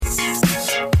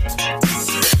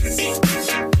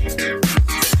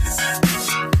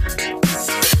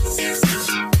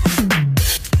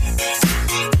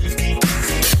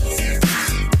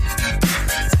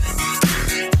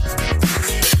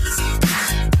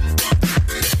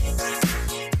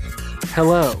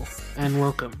Hello and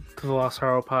welcome to the Lost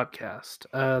Horror Podcast.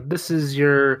 This is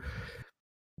your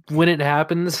When It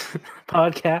Happens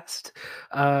podcast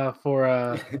for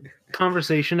a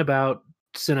conversation about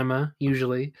cinema,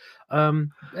 usually,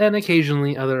 and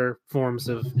occasionally other forms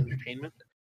of entertainment.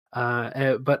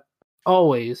 But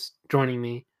always joining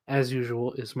me, as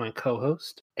usual, is my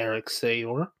co-host Eric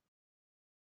Sayor.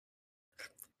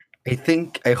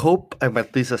 I hope I'm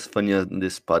at least as funny on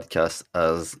this podcast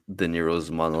as De Niro's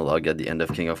monologue at the end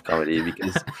of King of Comedy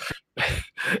because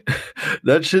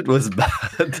that shit was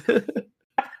bad.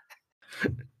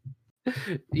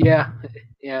 Yeah,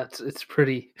 it's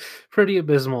pretty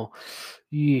abysmal.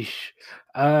 Yeesh.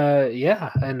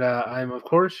 And I'm of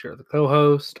course your the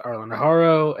co-host Arlen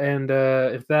Haro, and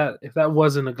if that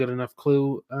wasn't a good enough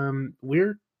clue,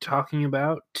 we're talking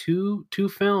about two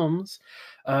films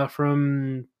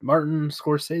from Martin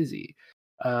Scorsese,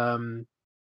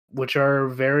 which are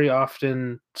very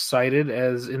often cited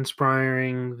as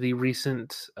inspiring the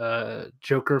recent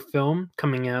Joker film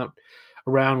coming out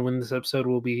around when this episode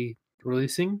will be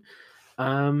releasing.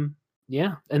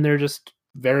 Yeah, and they're just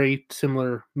very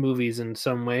similar movies in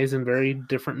some ways and very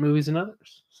different movies in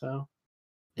others. So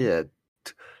Yeah,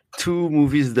 two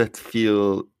movies that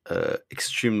feel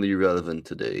extremely relevant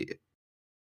today.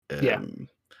 Yeah.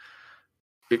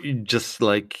 Just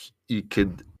like you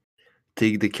could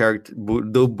take the character,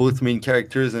 both main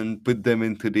characters, and put them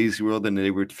in today's world, and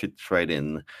they would fit right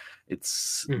in. It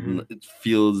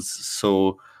feels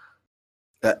so.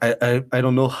 I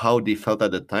don't know how they felt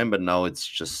at the time, but now it's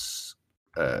just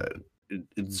of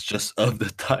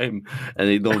the time, and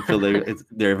I don't feel like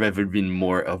there have ever been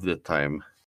more of the time.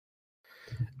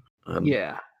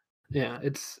 Yeah,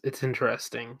 it's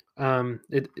interesting.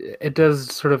 It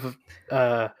does sort of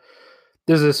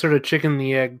there's a sort of chicken and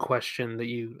the egg question that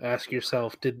you ask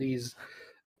yourself: did these,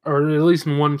 or at least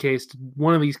in one case, did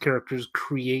one of these characters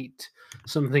create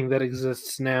something that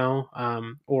exists now,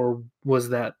 or was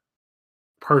that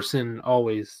person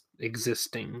always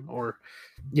existing? Or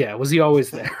was he always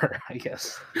there? I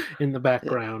guess in the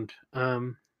background.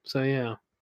 So yeah.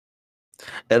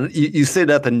 And you say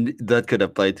that, and that could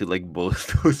apply to like both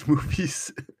those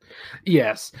movies.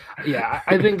 Yes. Yeah,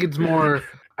 I think it's more.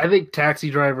 I think Taxi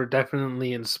Driver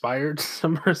definitely inspired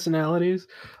some personalities.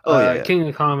 King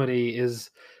of Comedy it's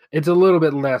a little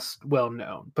bit less well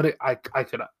known, but I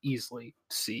could easily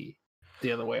see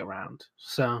the other way around.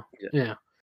 So yeah.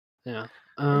 They're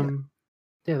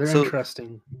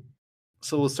interesting.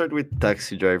 So we'll start with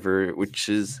Taxi Driver, which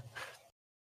is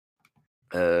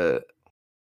I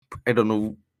don't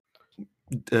know,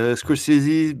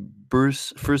 Scorsese's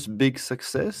first big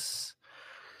success.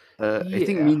 I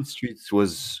think Mean Streets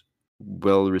was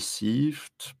well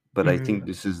received, but I think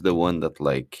this is the one that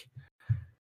like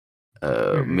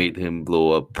made him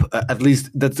blow up. At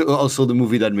least that's also the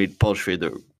movie that made Paul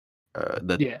Schrader,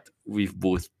 that we've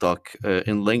both talked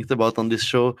in length about on this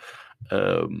show.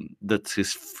 That's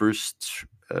his first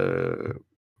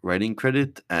writing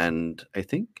credit, and I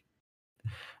think,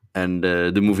 and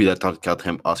the movie that got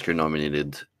him Oscar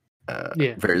nominated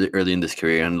very early in his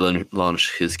career and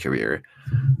launched his career.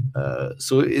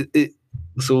 So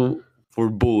for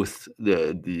both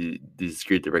these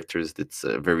great directors, it's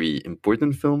a very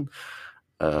important film,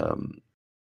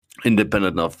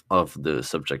 independent of the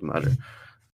subject matter.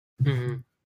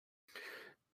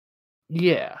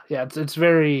 Yeah, it's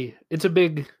a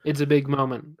big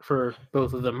moment for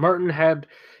both of them. Martin had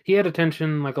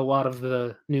attention like a lot of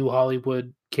the new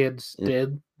Hollywood kids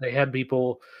did. They had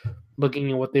people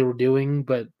looking at what they were doing,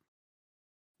 but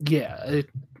it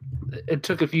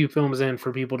took a few films in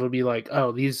for people to be like,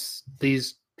 oh, these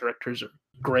directors are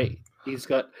great. These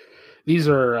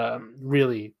are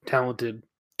really talented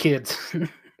kids.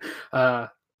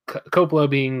 Coppola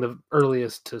being the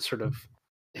earliest to sort of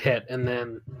hit, and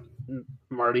then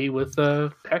Marty with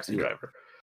Taxi Driver.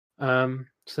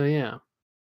 So yeah.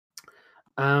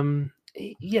 And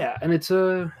it's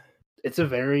a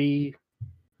very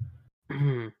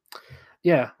like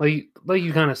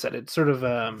you kind of said, it's sort of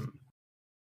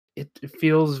it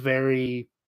feels very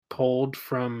pulled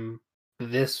from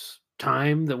this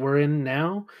time that we're in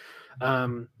now.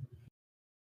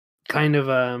 Kind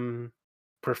of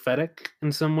prophetic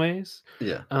in some ways.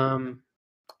 Yeah.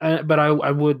 But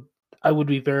I would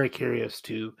be very curious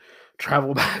to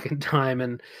travel back in time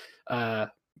and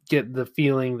get the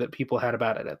feeling that people had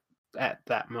about it at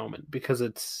that moment, because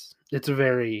it's a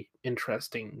very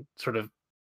interesting sort of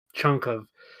chunk of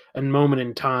a moment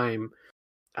in time,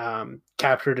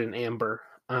 captured in amber,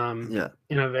 in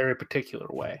a very particular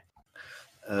way.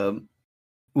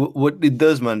 What it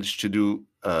does manage to do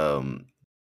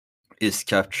is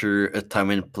capture a time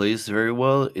and place very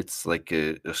well. It's like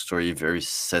a story very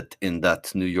set in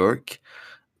that New York.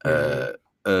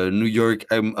 New York,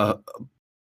 I'm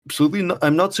absolutely not,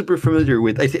 I'm not super familiar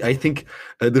with. I think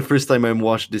the first time I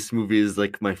watched this movie is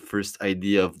like my first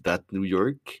idea of that New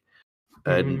York,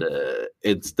 and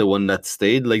it's the one that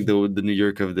stayed, like the New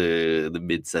York of the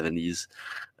mid 70s,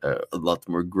 a lot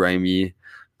more grimy.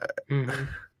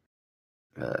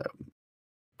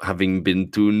 Having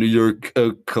been to New York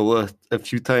a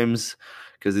few times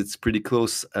because it's pretty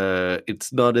close.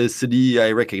 It's not a city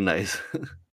I recognize.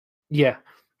 Yeah,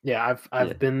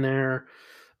 I've been there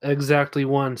exactly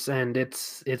once, and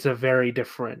it's a very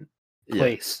different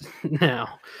place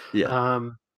now.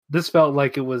 This felt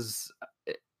like it was.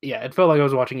 It felt like I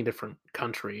was watching a different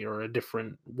country or a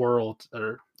different world,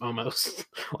 or almost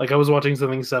like I was watching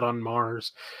something set on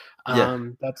Mars.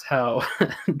 That's how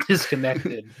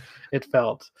disconnected it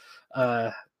felt.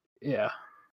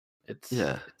 It's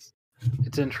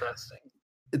interesting.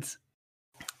 It's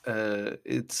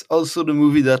also the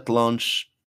movie that launched,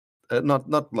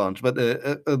 not launched, but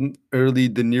an early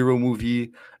De Niro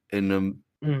movie in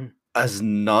as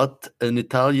not an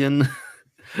Italian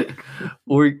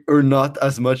or not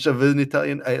as much of an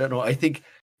Italian. I don't know. I think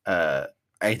my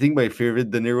favorite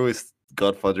De Niro is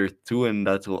Godfather 2, and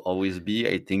that will always be.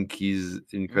 I think he's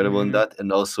incredible in that,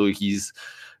 and also he's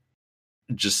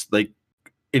just like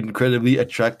incredibly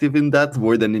attractive in that,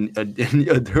 more than in any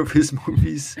other of his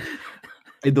movies.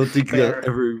 I don't think that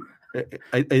ever.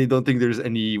 I don't think there's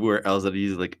anywhere else that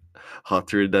he's like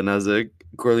hotter than as a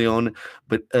Corleone.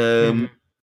 But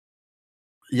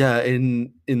yeah,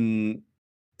 in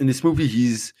this movie,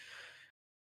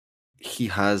 he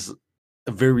has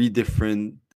a very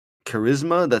different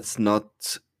charisma. That's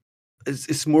not.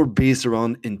 It's more based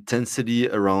around intensity,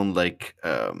 around like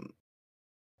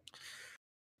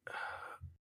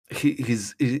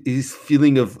his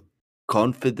feeling of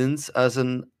confidence as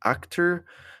an actor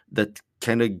that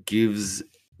kind of gives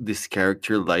this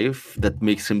character life, that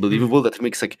makes him believable, that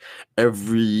makes like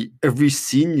every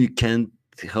scene you can't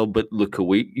help but look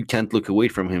away. You can't look away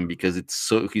from him because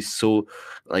he's so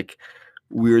like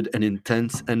weird and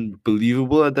intense and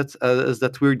believable as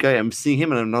that weird guy. I'm seeing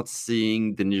him and I'm not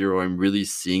seeing De Niro. I'm really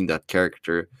seeing that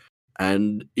character.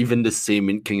 And even the same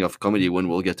in King of Comedy, when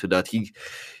we'll get to that,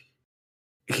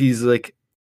 he's like,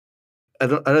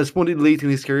 at this point late in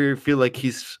his career, I feel like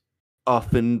he's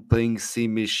often playing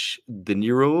same-ish De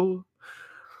Niro,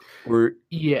 or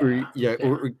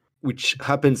which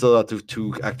happens a lot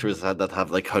to actors that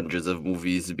have like hundreds of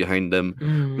movies behind them.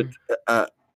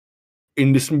 But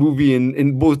in this movie,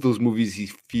 in both those movies, he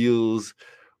feels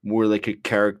more like a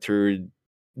character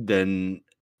than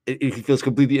he feels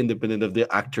completely independent of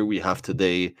the actor we have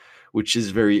today, which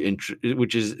is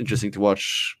which is interesting to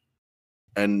watch.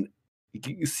 And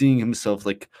seeing himself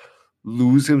like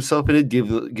lose himself in it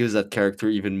gives that character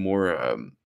even more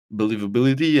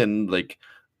believability, and like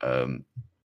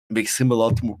makes him a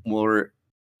lot more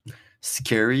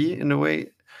scary in a way,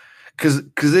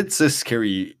 because it's a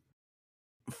scary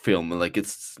film. Like,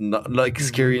 it's not like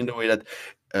scary in the way that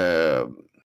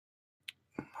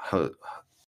how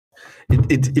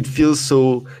it feels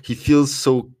so, he feels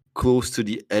so close to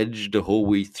the edge the whole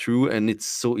way through, and it's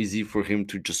so easy for him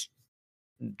to just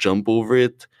jump over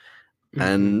it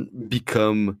and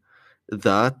become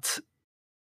that.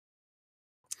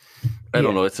 I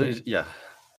don't know.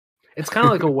 It's kind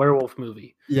of like a werewolf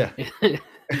movie. Yeah.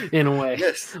 In a way.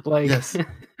 Yes. Like, yes.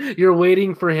 You're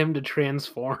waiting for him to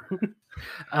transform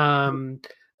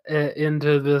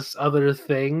into this other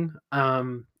thing.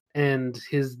 And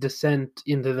his descent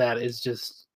into that is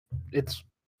just, it's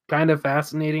kind of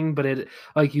fascinating, but it,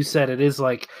 like you said, it is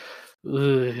like,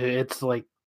 it's like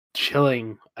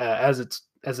chilling as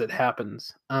it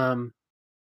happens. And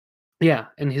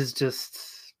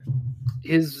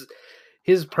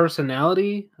his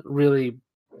personality really,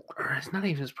 or it's not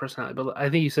even his personality, but I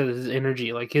think you said his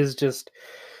energy, like his just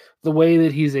the way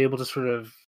that he's able to sort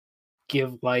of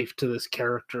give life to this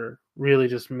character really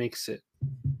just makes it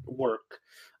work.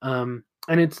 And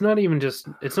it's not even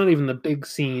the big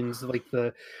scenes, like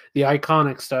the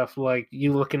iconic stuff, like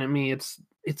You Looking at Me. It's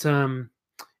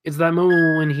that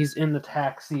moment when he's in the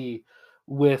taxi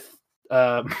with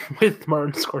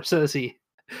Martin Scorsese.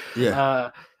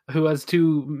 Who has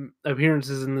 2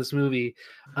 appearances in this movie,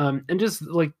 and just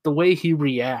like the way he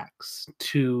reacts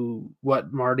to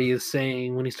what Marty is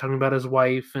saying when he's talking about his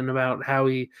wife and about how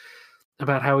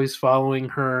he's following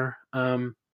her,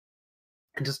 and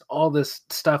just all this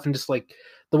stuff, and just like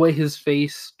the way his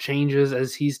face changes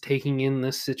as he's taking in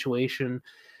this situation,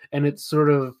 and it's sort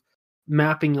of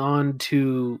mapping on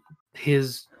to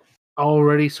his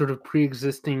already sort of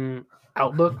pre-existing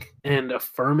outlook and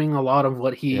affirming a lot of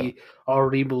what he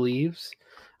already believes,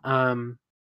 in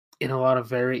a lot of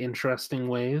very interesting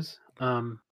ways.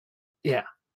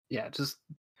 Just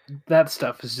that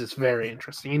stuff is just very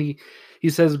interesting, and he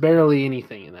says barely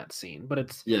anything in that scene, but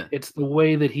it's the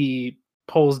way that he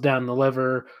pulls down the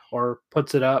lever or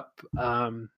puts it up,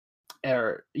 and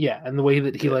the way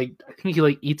that he I think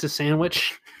he eats a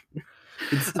sandwich.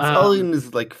 It's all in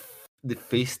his the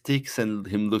face ticks and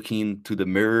him looking into the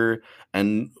mirror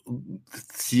and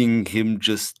seeing him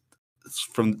just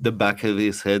from the back of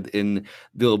his head in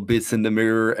little bits in the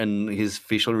mirror, and his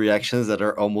facial reactions that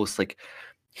are almost like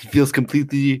he feels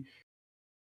completely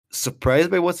surprised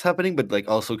by what's happening, but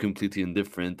also completely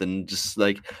indifferent, and just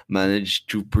manage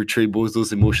to portray both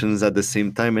those emotions at the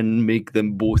same time and make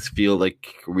them both feel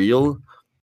real.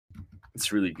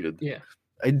 It's really good. Yeah.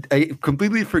 I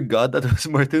completely forgot that it was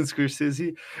Martin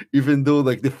Scorsese, even though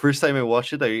the first time I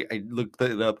watched it, I looked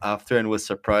it up after and was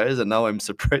surprised, and now I'm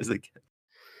surprised again.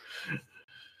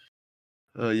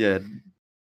 Oh yeah,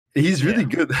 he's really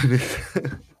good at it.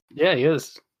 Yeah, he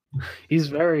is. He's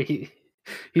very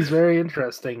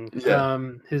interesting. Yeah.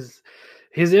 His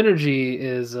energy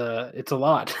is it's a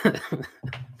lot.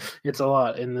 It's a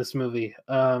lot in this movie.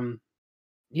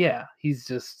 He's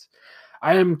just.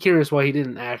 I am curious why he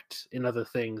didn't act in other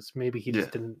things. Maybe he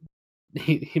just didn't.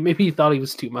 He maybe he thought he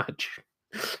was too much,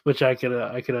 which I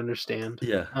could understand.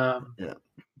 Yeah.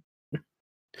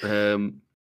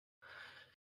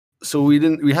 So we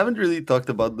haven't really talked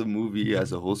about the movie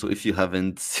as a whole. So if you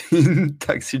haven't seen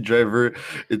Taxi Driver,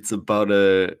 it's about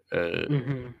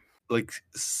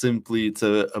simply it's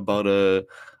about a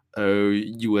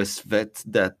U.S. vet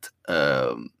that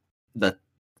that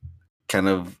kind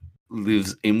of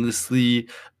lives aimlessly,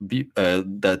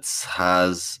 that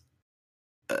has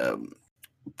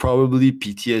probably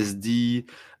PTSD,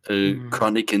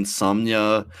 chronic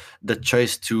insomnia, that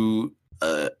tries to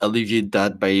alleviate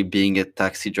that by being a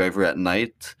taxi driver at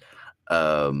night.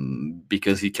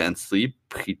 Because he can't sleep,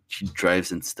 he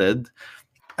drives instead,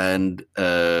 and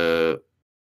kind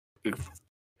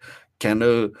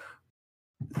of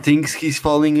thinks he's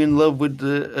falling in love with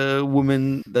the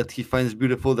woman that he finds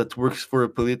beautiful that works for a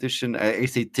politician. I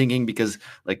say thinking because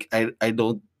I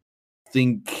don't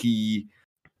think he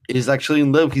is actually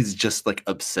in love. He's just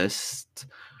obsessed,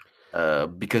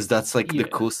 because that's the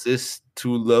closest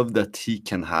to love that he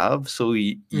can have. So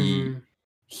he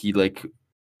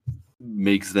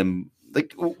makes them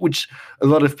which a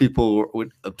lot of people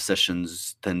with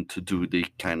obsessions tend to do. They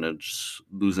kind of just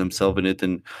lose themselves in it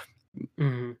and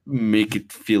make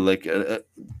it feel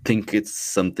think it's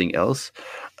something else.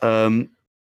 And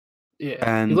he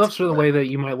loves her the way that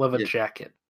you might love a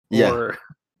jacket, or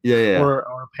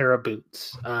a pair of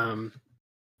boots.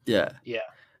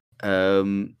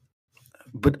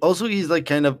 But also he's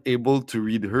kind of able to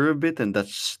read her a bit, and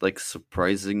that's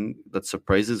surprising. That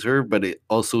surprises her, but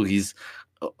he's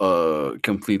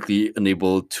completely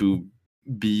unable to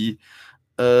be.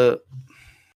 I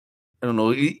don't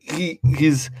know.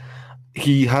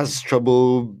 He has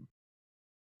trouble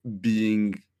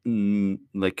being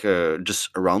just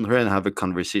around her and have a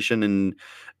conversation and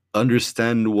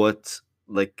understand what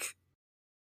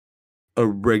a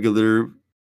regular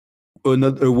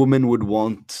another woman would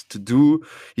want to do.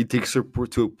 He takes her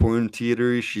to a porn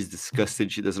theater. She's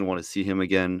disgusted. She doesn't want to see him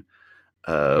again,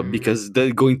 because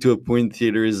going to a porn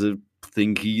theater is a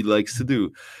thing he likes to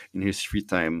do in his free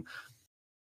time.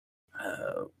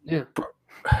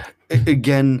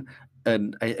 Again,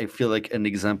 and I feel like an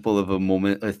example of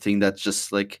a thing that's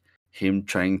just him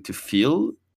trying to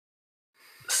feel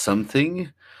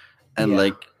something,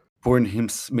 and porn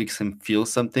makes him feel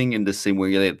something in the same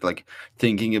way that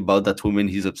thinking about that woman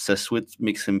he's obsessed with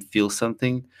makes him feel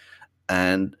something,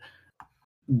 and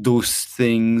those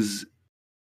things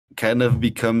kind of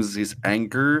becomes his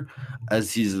anchor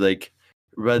as he's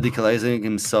radicalizing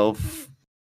himself,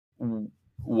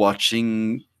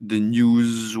 watching the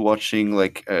news, watching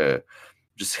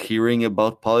just hearing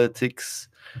about politics,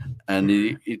 and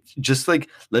it just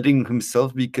letting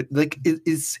himself be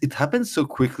it happens so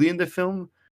quickly in the film.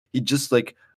 He just I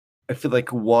feel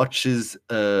watches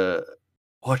a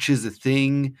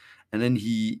thing, and then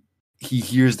he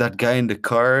hears that guy in the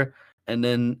car, and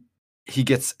then he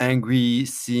gets angry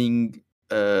seeing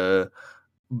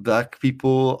black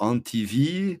people on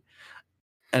TV,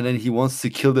 and then he wants to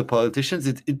kill the politicians.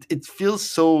 It feels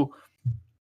so,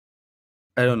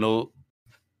 I don't know,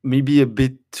 maybe a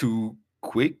bit too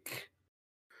quick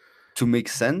to make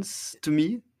sense to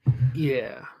me.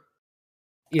 It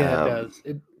does.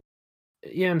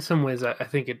 In some ways I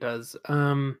think it does.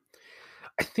 I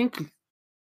think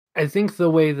I think the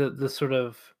way that the sort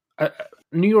of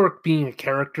New York being a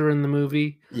character in the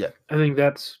movie, I think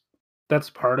that's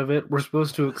part of it. We're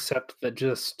supposed to accept that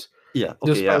just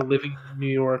by living in New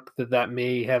York that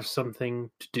may have something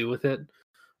to do with it.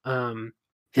 And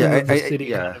that the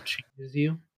city kind of changes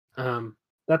you.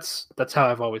 That's how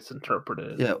I've always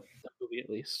interpreted the movie, at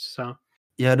least. So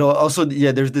also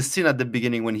there's this scene at the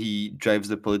beginning when he drives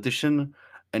the politician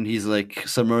and he's like,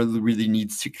 someone really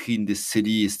needs to clean this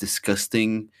city, it's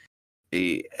disgusting.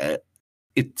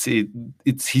 It's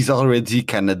he's already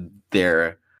kind of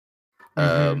there.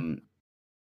 Mm-hmm.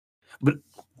 But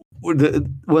the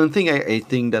one thing I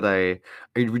think that I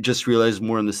just realized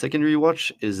more on the second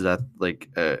rewatch is that like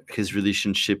his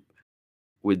relationship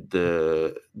with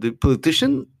the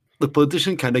politician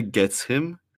kind of gets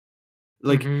him.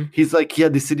 Like he's like, yeah,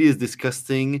 the city is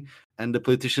disgusting, and the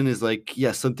politician is like,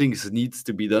 yeah, something needs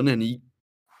to be done, and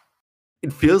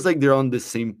it feels like they're on the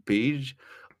same page,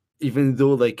 even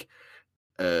though like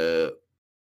to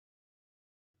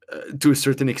a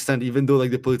certain extent, even though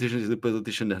like the politician is the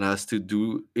politician that has to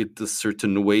do it a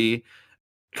certain way,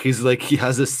 he's like, he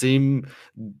has the same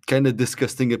kind of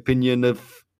disgusting opinion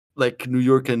of like New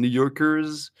York and New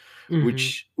Yorkers,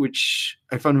 which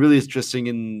I found really interesting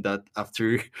in that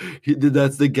after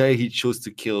that's the guy he chose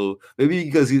to kill, maybe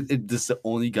because it's the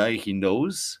only guy he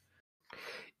knows.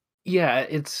 Yeah,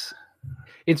 it's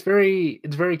very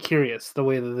curious the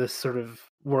way that this sort of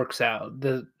works out.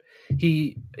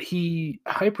 He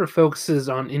hyper focuses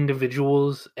on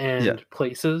individuals and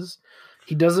places.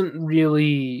 He doesn't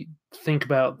really think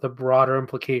about the broader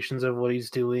implications of what he's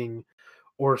doing,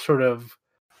 or sort of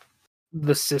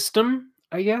the system,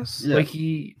 I guess. Like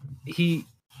he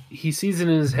sees it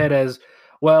in his head as,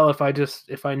 well, if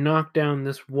I knock down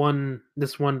this one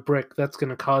brick, that's going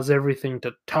to cause everything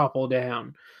to topple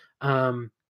down.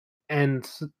 And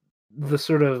the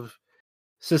sort of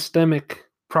systemic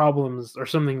problems are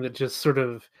something that just sort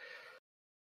of,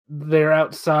 they're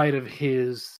outside of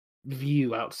his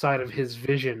view, outside of his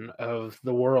vision of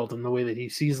the world and the way that he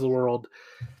sees the world.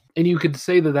 And you could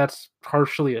say that that's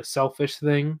partially a selfish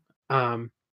thing,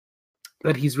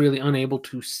 that he's really unable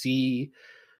to see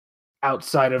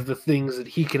outside of the things that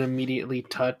he can immediately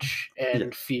touch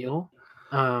and feel.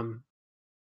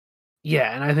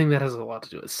 Yeah, and I think that has a lot to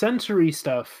do with it. Sensory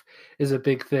stuff is a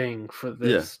big thing for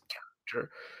this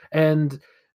character. And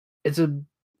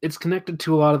it's connected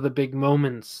to a lot of the big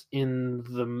moments in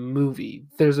the movie.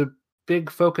 There's a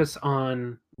big focus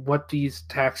on what these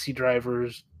taxi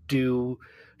drivers do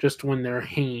just when they're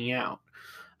hanging out,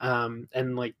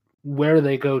 and like where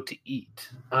they go to eat,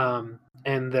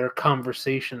 and their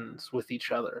conversations with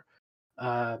each other.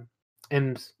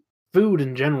 And food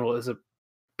in general is a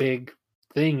big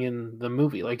thing in the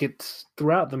movie. Like, it's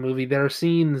throughout the movie, there are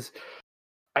scenes,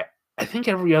 I think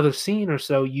every other scene or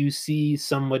so, you see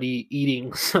somebody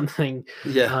eating something.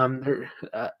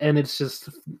 And it's just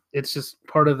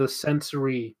part of the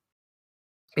sensory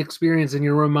experience, and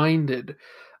you're reminded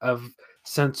of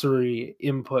sensory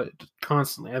input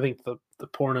constantly. I think the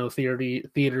porno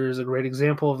theater is a great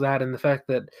example of that, and the fact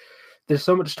that there's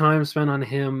so much time spent on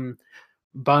him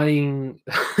buying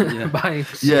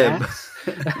snacks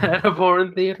at a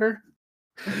porn theater.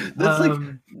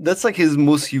 That's like his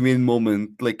most humane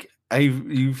moment. Like,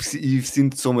 you've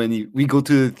seen so many. We go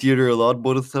to the theater a lot,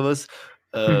 both of us.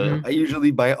 I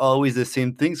usually buy always the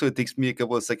same thing, so it takes me a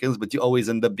couple of seconds, but you always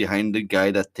end up behind the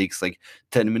guy that takes like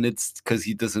 10 minutes because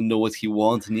he doesn't know what he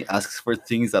wants and he asks for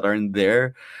things that aren't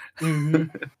there.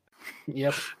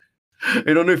 Yep.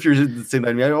 I don't know if you're the same.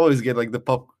 I mean, I always get like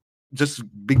just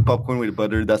big popcorn with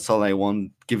butter. That's all I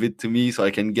want. Give it to me so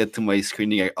I can get to my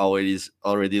screening I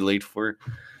already late for.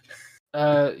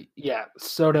 Yeah,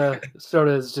 soda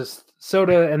is just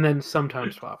soda, and then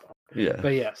sometimes popcorn. Yeah.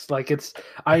 But yes, like,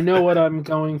 I know what I'm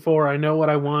going for. I know what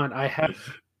I want. I have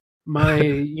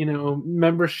my,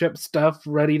 membership stuff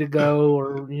ready to go,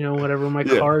 or, whatever. My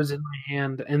car's in my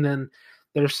hand. And then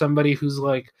there's somebody who's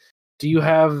like, do you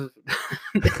have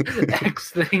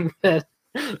X thing that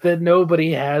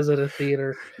nobody has at a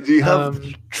theater? Do you have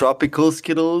tropical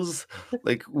Skittles?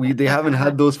 Like, they haven't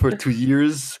had those for 2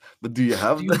 years, but do you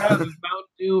have them? Do you have Mountain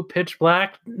Dew Pitch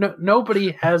Black? No,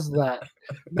 nobody has that.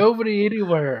 Nobody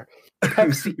anywhere.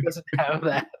 Pepsi doesn't have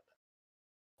that.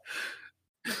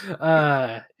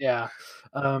 Yeah.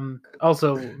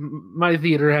 Also, my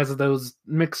theater has those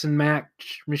mix and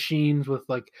match machines with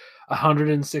like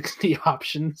 160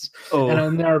 options. And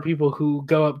then there are people who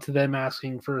go up to them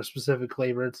asking for a specific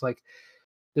flavor. It's like,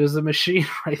 there's a machine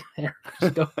right there.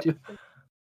 Just go do it.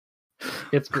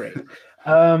 It's great.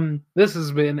 This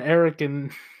has been Eric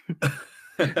and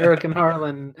Eric and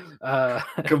Harlan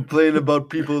complain about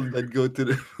people that go to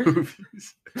the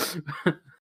movies.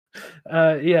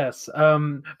 Yes.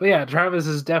 But yeah, Travis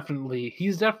is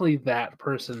he's definitely that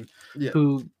person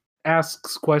who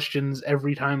asks questions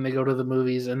every time they go to the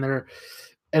movies, and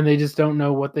they just don't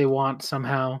know what they want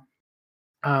somehow.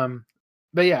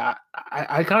 But yeah,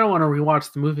 I kind of want to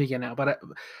rewatch the movie again now. But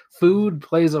food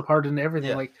plays a part in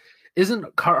everything. Like, isn't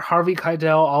Harvey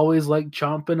Keitel always like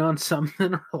chomping on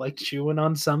something or like chewing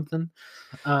on something?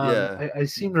 I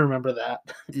seem to remember that.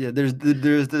 Yeah, there's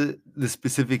the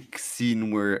specific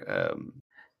scene where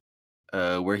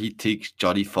he takes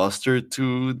Jodie Foster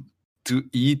to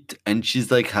eat, and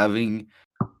she's like having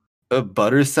a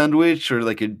butter sandwich or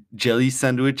like a jelly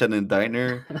sandwich at a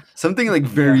diner, something like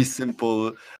very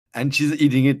simple, and she's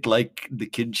eating it like the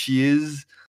kid she is,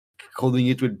 holding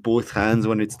it with both hands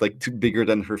when it's like too bigger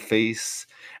than her face,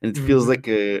 and it feels like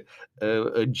a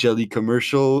jelly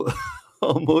commercial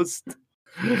almost.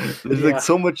 There's like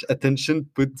so much attention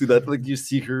put to that, like you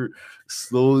see her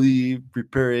slowly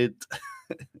prepare it.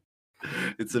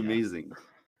 It's amazing.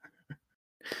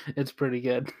 It's pretty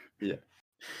good. Yeah.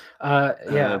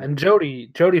 And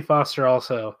Jodie Foster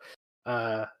also.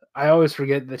 I always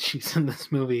forget that she's in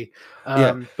this movie.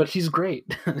 But she's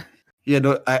great. Yeah,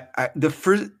 no,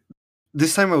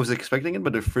 this time I was expecting it,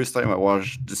 but the first time I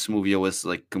watched this movie, I was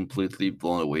like completely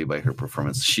blown away by her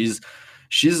performance. She's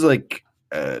like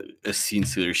a scene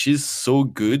stealer. She's so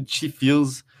good.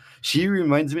 She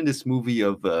reminds me in this movie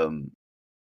of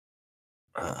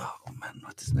oh man,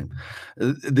 what's his name?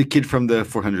 The kid from the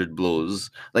 400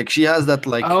 Blows. Like, she has that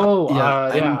like,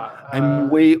 I'm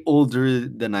way older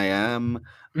than I am.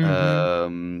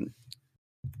 Mm-hmm.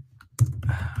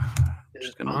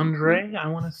 Andre, I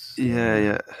want to say.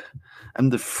 Yeah. I'm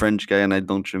the French guy, and I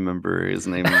don't remember his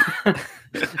name.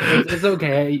 It's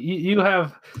okay. You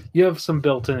have some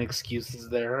built-in excuses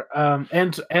there.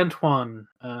 And Antoine.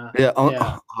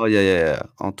 Antoine.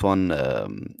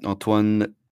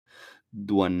 Antoine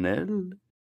Duanel.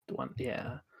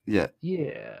 Yeah.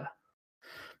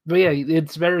 But yeah,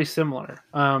 it's very similar.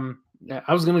 I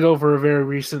was gonna go for a very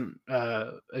recent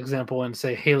example and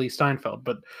say Haley Steinfeld,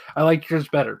 but I like yours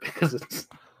better because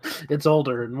it's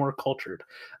older and more cultured.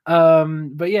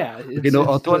 But yeah,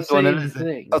 Antoine Duanel is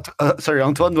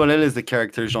Antoine Duanel is the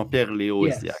character. Jean-Pierre Léaud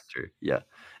is the actor. Yeah.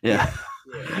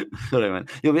 Sorry, man.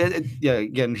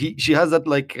 Again, she has that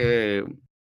like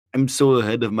I'm so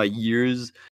ahead of my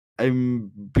years.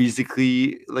 I'm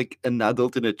basically like an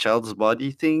adult in a child's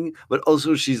body thing, but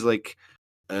also she's like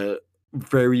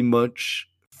very much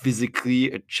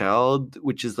physically a child,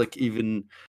 which is like even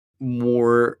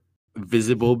more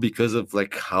visible because of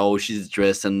like how she's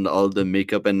dressed and all the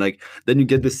makeup. And like then you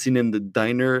get the scene in the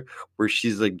diner where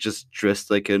she's like just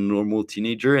dressed like a normal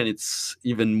teenager, and it's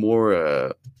even more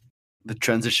the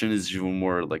transition is even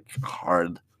more like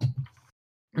hard.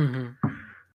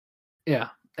 Yeah,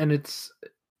 and it's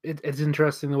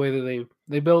interesting the way that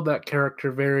they build that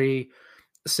character very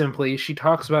simply. She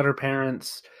talks about her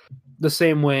parents the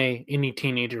same way any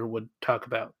teenager would talk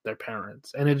about their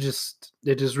parents, and it just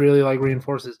really like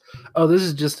reinforces, oh, this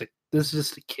is just a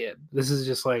kid. This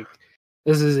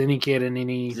is any kid in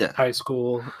any high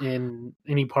school in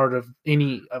any part of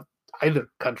either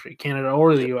country, Canada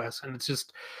or the US, and it's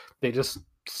just they just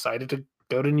decided to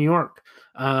go to New York.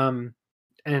 And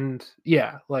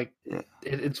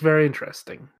it's very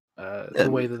interesting the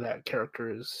way that character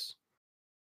is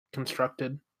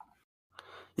constructed.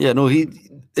 Yeah, no,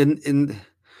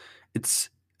 it's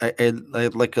I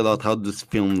like a lot how this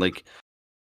film like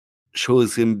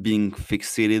shows him being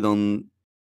fixated on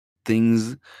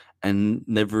things and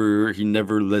he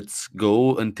never lets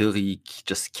go until he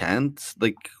just can't.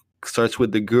 Like, starts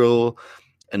with the girl,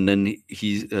 and then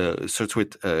he starts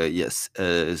with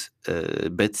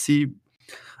Betsy,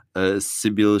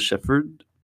 Sybil Shepherd,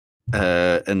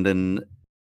 and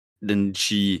then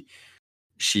she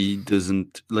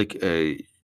doesn't like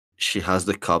she has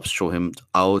the cops show him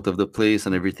out of the place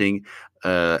and everything,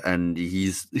 and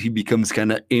he becomes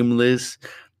kind of aimless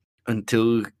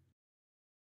until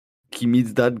he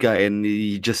meets that guy, and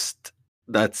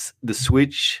that's the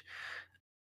switch.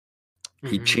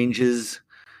 He changes.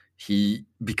 He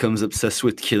becomes obsessed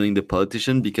with killing the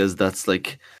politician because that's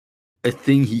like a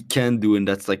thing he can do, and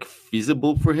that's like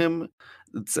feasible for him.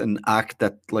 It's an act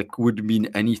that like would mean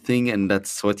anything, and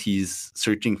that's what he's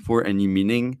searching for, any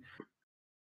meaning.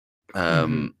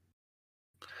 There's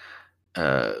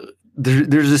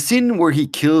a scene where he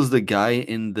kills the guy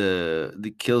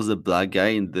kills the black guy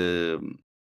in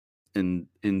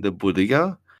the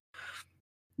bodega.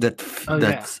 That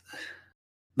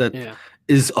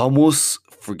is almost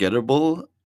forgettable,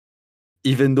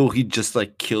 even though he just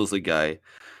like kills a guy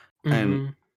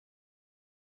and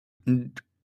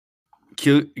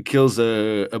kills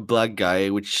a black guy,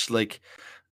 which like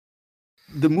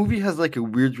the movie has like a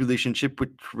weird relationship with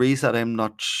race that I'm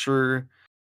not sure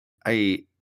I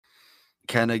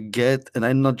kind of get, and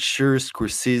I'm not sure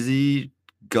Scorsese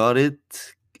got it.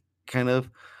 Kind of,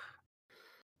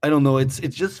 I don't know. It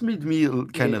just made me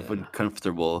kind of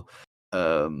uncomfortable.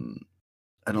 I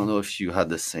don't know if you had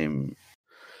the same.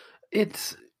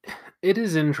 It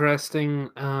is interesting.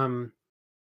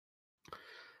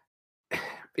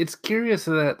 It's curious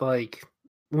that like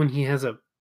when he has a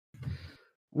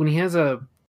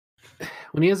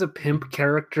pimp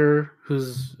character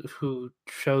who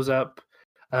shows up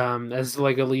as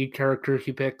like a lead character,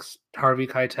 he picks Harvey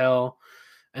Keitel,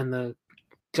 and the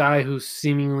guy who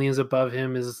seemingly is above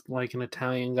him is like an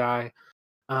Italian guy.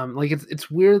 Like it's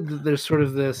weird that there's sort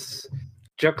of this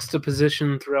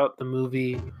juxtaposition throughout the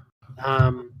movie,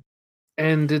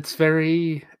 and it is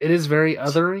very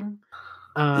othering.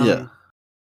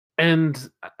 And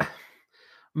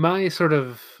my sort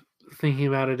of thinking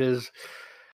about it is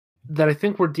that I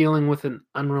think we're dealing with an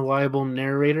unreliable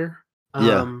narrator.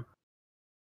 And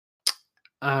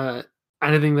I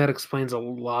think that explains a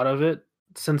lot of it,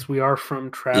 since we are from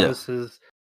Travis's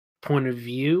point of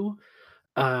view.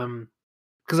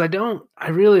 Because I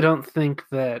really don't think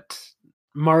that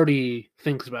Marty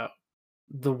thinks about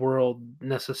the world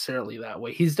necessarily that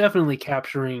way. He's definitely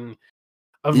capturing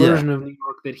a version of New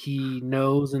York that he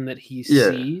knows and that he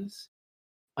sees.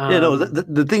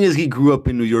 The thing is, he grew up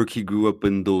in New York. He grew up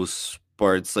in those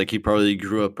parts. Like he probably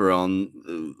grew up around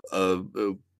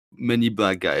many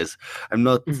black guys. I'm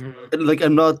not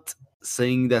I'm not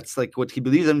saying that's like what he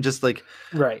believes. I'm just like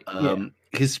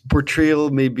his portrayal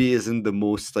maybe isn't the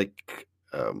most like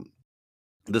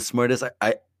the smartest.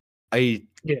 I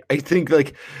think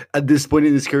like at this point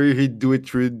in his career he'd do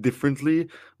it really differently,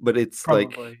 but it's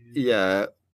probably. Like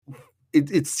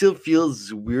it still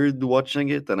feels weird watching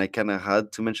it, and I kind of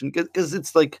had to mention because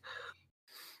it's like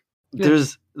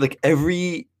there's like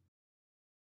every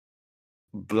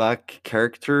black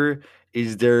character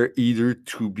is there either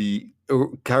to be a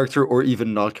character or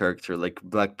even not character, like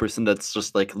black person that's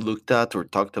just like looked at or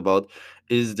talked about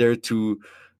is there to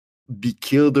be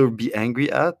killed or be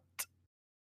angry at.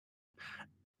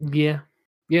 And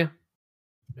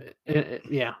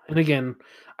again,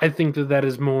 I think that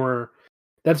is more,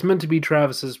 that's meant to be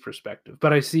Travis's perspective,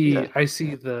 but I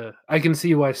can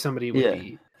see why somebody would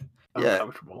be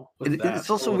uncomfortable with that. It's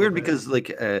also weird because like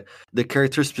the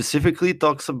character specifically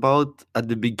talks about at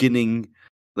the beginning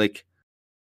like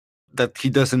that he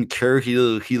doesn't care,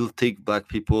 he'll take black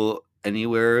people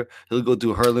anywhere, he'll go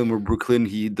to Harlem or Brooklyn,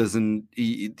 he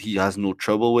has no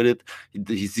trouble with it,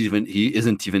 he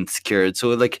isn't even scared. So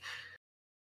like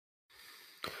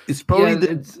it's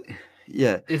probably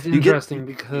it's interesting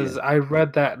because I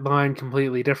read that line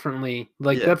completely differently.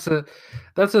 Like that's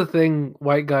a thing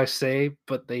white guys say,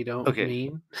 but they don't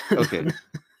mean.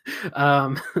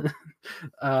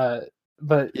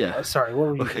 But sorry,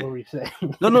 what were you saying?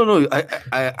 No.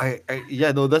 I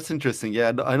that's interesting.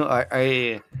 I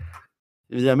know.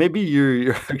 Maybe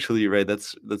you're actually right.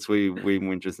 That's way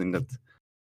more interesting. That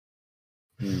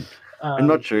I'm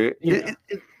not sure.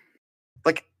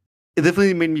 It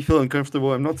definitely made me feel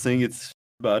uncomfortable. I'm not saying it's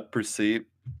bad per se,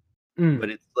 but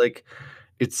it's like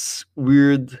it's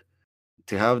weird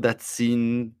to have that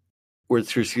scene where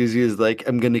Scorsese is like,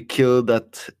 "I'm gonna kill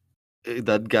that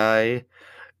guy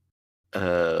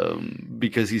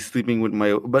because he's sleeping with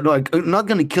my." But no, I'm not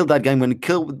gonna kill that guy. I'm gonna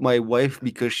kill my wife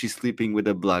because she's sleeping with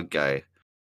a black guy.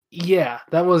 Yeah,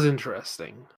 that was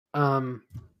interesting.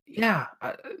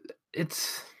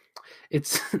 It's.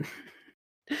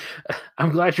 I'm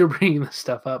glad you're bringing this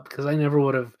stuff up because I never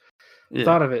would have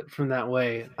thought of it from that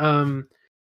way.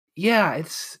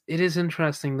 It is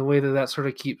interesting the way that sort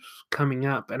of keeps coming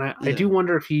up, and I do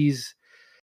wonder if he's.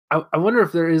 I wonder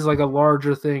if there is like a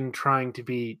larger thing trying to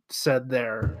be said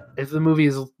there. If the movie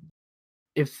is,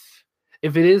 if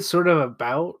it is sort of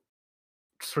about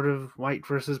sort of white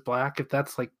versus black, if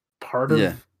that's like part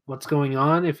of what's going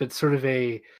on, if it's sort of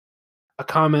a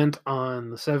comment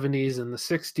on the 70s and the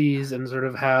 60s and sort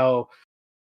of how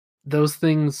those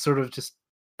things sort of just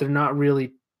they're not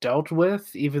really dealt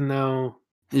with, even though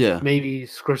maybe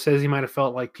Scorsese might have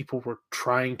felt like people were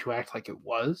trying to act like it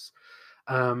was.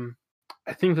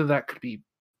 I think that could be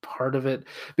part of it,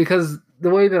 because the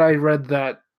way that I read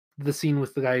that the scene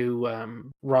with the guy who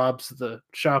robs the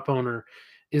shop owner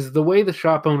is the way the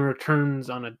shop owner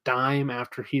turns on a dime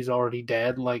after he's already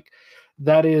dead. Like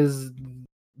that is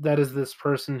this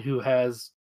person who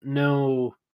has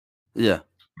no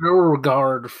no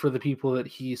regard for the people that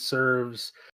he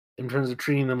serves in terms of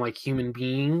treating them like human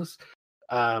beings.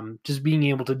 Just being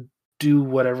able to do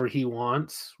whatever he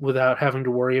wants without having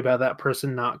to worry about that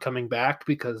person not coming back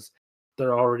because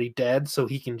they're already dead, so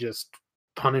he can just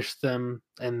punish them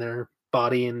and their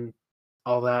body and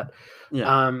all that.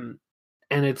 Yeah.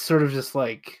 And it's sort of just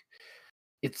like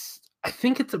I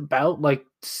think it's about like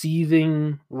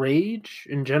seething rage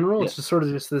in general. It's just sort of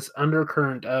just this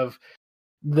undercurrent of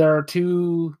there are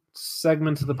two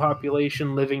segments of the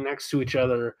population living next to each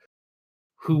other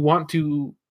who want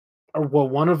to, or well,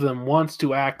 one of them wants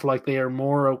to act like they are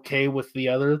more okay with the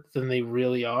other than they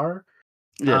really are.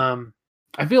 Yeah.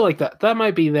 I feel like that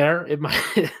might be there. It might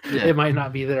it might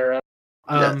not be there.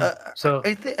 So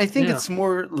I think it's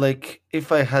more like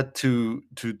if I had to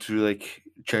like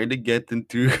try to get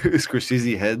into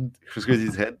Scorsese's head,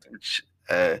 which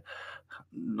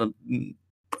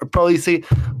probably say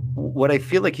what I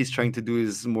feel like he's trying to do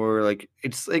is more like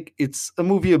it's a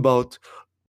movie about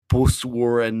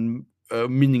post-war and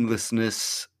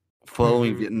meaninglessness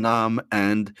following Vietnam,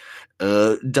 and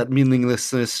that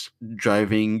meaninglessness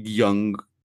driving young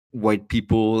white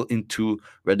people into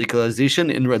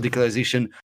radicalization. And radicalization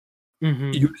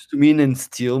used to mean and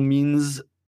still means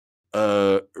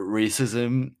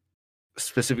racism,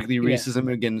 specifically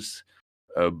racism against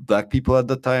black people at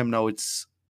the time. Now it's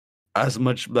as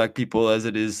much black people as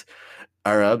it is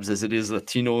Arabs, as it is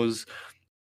Latinos,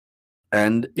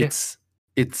 and it's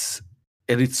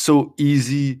so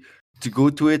easy to go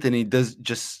to it, and it does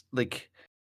just like,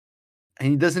 and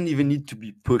he doesn't even need to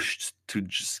be pushed to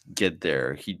just get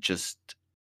there. He just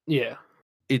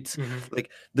it's like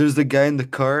there's the guy in the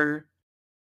car,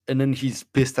 and then he's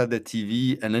pissed at the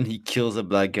TV, and then he kills a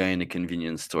black guy in a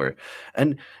convenience store,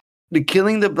 and the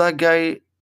killing the black guy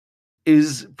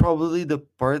is probably the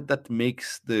part that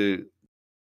makes the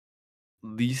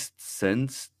least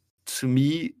sense to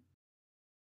me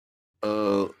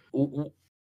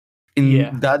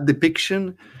in that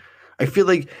depiction. I feel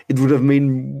like it would have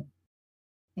made,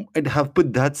 I'd have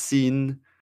put that scene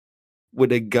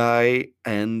with a guy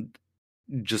and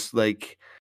just like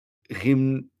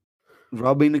him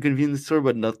robbing the convenience store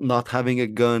but not having a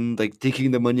gun, like taking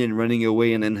the money and running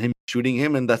away, and then him shooting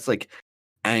him, and that's like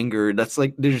anger. That's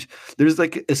like there's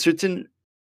like a certain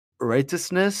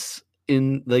righteousness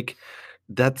in like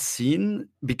that scene,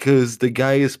 because the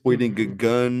guy is pointing a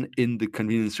gun in the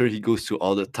convenience store he goes to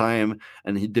all the time,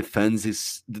 and he defends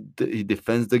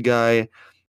the guy.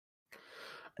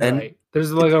 And right,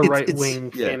 there's like a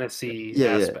right-wing fantasy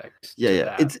aspect.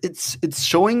 Yeah. It's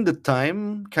showing the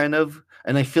time kind of,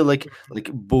 and I feel like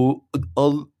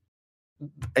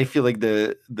I feel like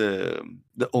the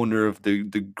owner of the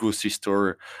grocery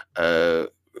store, who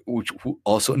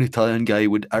also an Italian guy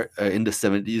would in the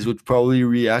 70s would probably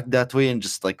react that way and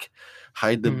just like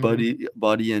hide the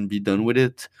body and be done with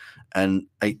it. And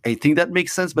I think that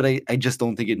makes sense, but I just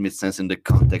don't think it makes sense in the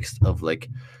context of like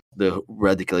the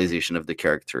radicalization of the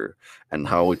character and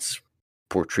how it's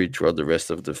portrayed throughout the rest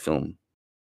of the film.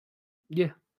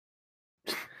 Yeah.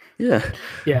 Yeah.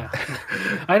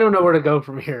 I don't know where to go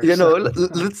from here. You know,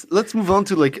 let's move on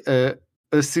to like a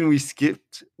scene we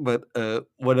skipped, but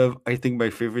one of I think my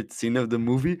favorite scene of the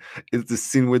movie is the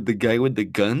scene with the guy with the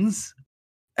guns.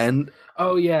 And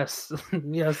oh yes,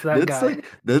 yes, that guy. Like,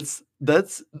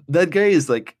 that guy is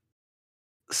like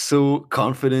so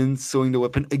confident, showing the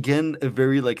weapon again. A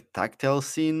very like tactile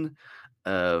scene.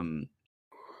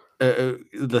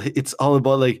 It's all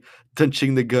about like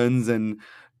touching the guns and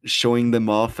showing them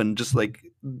off, and just like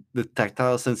the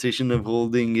tactile sensation of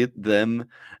holding them,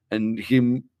 and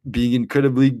him being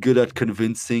incredibly good at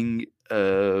convincing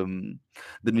De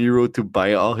Niro to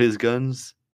buy all his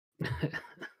guns.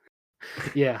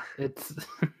 Yeah,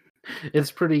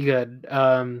 it's pretty good.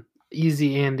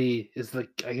 Easy Andy is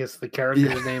I guess the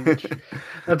character's name, which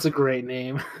that's a great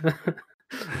name.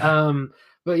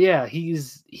 But yeah,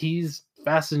 he's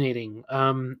fascinating.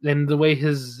 And the way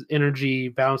his energy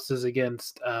bounces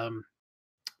against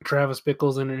Travis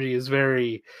Bickle's energy is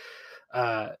very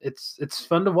it's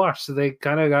fun to watch. So they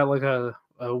kind of got like a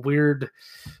weird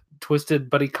twisted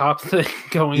buddy cop thing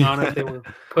going on if they were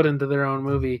put into their own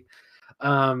movie.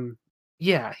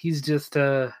 Yeah, he's just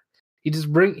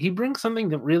he brings something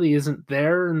that really isn't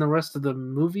there in the rest of the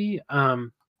movie. As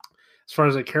far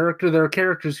as a character, there are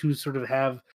characters who sort of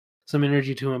have some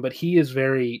energy to him, but he is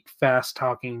very fast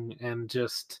talking and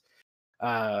just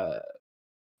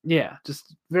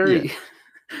just very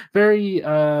very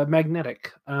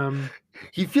magnetic.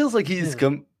 He feels like he's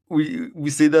come. We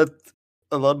say that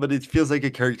a lot, but it feels like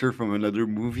a character from another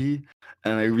movie,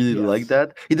 and I really like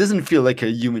that. He doesn't feel like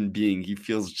a human being. He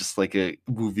feels just like a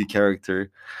movie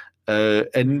character,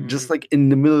 And just like in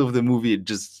the middle of the movie, it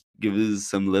just gives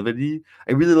some levity.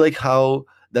 I really like how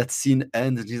that scene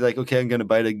ends, and he's like, "Okay, I'm gonna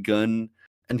buy the gun,"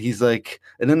 and he's like,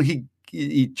 and then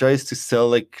he tries to sell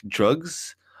like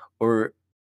drugs or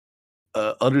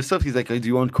other stuff. He's like, "Do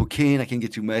you want cocaine? I can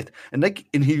get you meth." And like,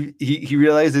 and he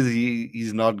realizes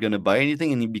he's not gonna buy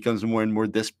anything, and he becomes more and more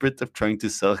desperate of trying to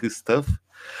sell his stuff.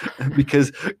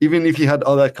 Because even if he had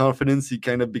all that confidence, he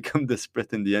kind of become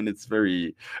desperate in the end. It's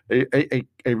very, I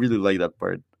really like that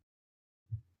part.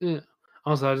 Yeah.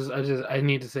 Also, I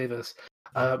need to say this.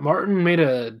 Martin made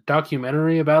a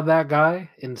documentary about that guy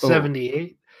in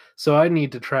 '78, so I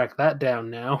need to track that down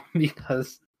now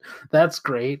because that's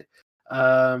great.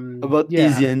 About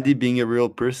Easy Andy being a real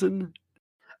person.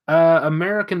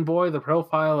 American Boy: The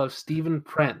Profile of Stephen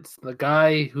Prince, the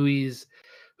guy who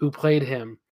played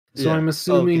him. So yeah. I'm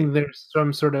assuming there's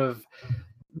some sort of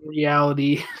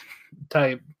reality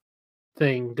type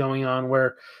thing going on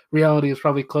where reality is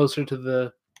probably closer to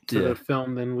the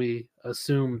film than we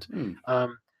assumed.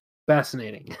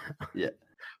 Fascinating. Yeah.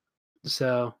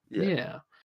 So yeah.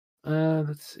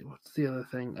 Let's see. What's the other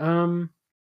thing?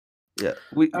 Yeah.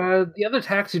 The other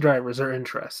taxi drivers are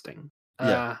interesting.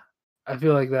 I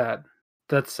feel like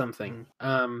that's something.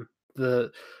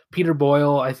 The Peter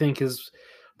Boyle, I think, is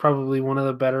probably one of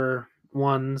the better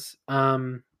ones.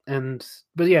 But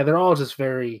yeah, they're all just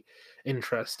very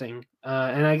interesting.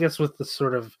 And I guess with the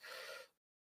sort of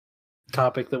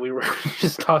topic that we were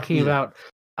just talking about,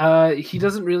 he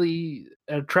doesn't really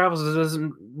Travis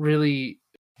doesn't really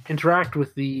interact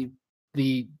with the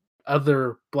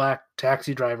other black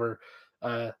taxi driver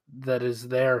that is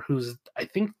there, who's I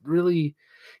think really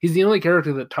he's the only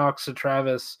character that talks to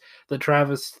Travis that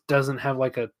Travis doesn't have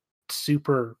like a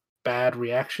super bad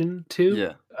reaction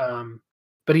to.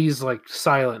 But he's like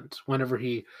silent whenever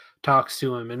he talks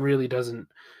to him and really doesn't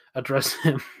address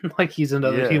him like he's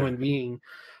another human being.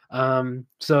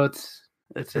 So it's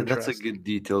interesting. That's a good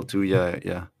detail too.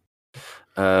 Yeah.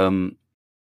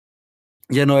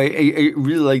 Yeah, no, I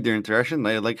really like their interaction.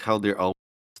 I like how they're all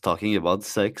talking about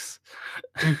sex.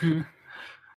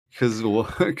 Because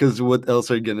what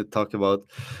else are you gonna talk about?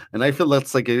 And I feel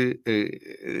that's like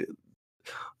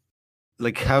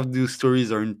like half these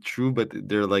stories aren't true, but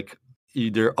they're like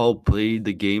they're all play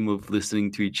the game of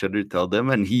listening to each other tell them,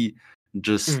 and he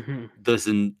just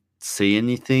doesn't say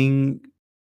anything,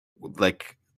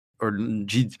 like, or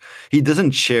he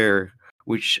doesn't share,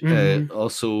 which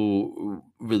also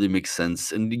really makes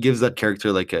sense, and it gives that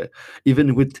character like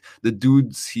even with the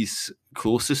dudes he's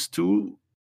closest to,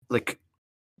 like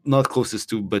not closest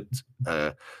to, but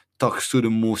talks to the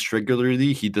most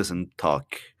regularly, he doesn't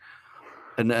talk,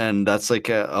 and that's like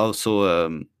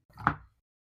also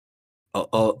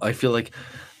I feel like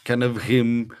kind of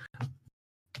him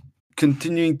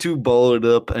continuing to ball it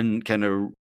up and kind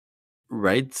of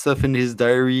write stuff in his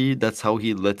diary. That's how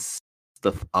he lets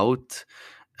stuff out.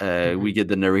 We get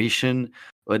the narration,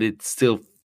 but it's still,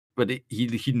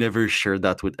 he never shared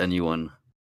that with anyone.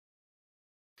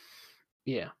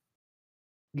 Yeah,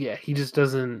 he just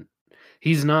doesn't.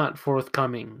 He's not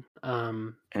forthcoming,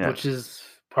 which is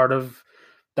part of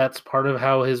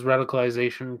how his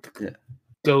radicalization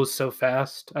goes so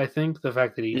fast. I think the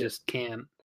fact that he just can't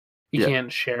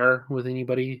share with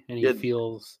anybody, and he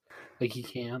feels like he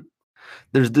can't.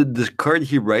 There's the card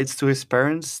he writes to his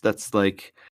parents. That's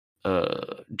like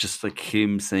just like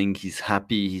him saying he's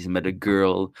happy he's met a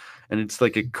girl, and it's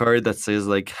like a card that says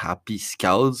like Happy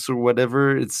Scouts or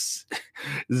whatever. It's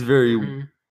very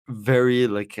very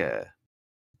like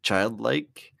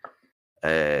childlike,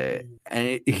 and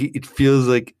it feels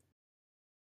like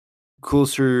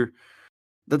closer.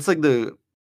 That's like the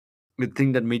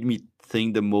thing that made me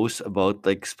think the most about,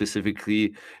 like,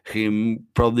 specifically him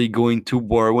probably going to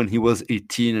war when he was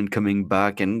 18 and coming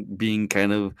back and being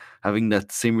kind of having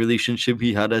that same relationship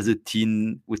he had as a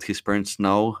teen with his parents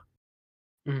now,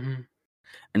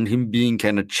 and him being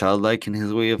kind of childlike in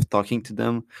his way of talking to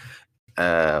them.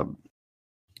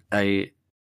 It's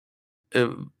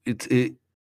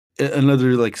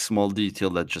another like small detail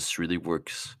that just really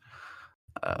works.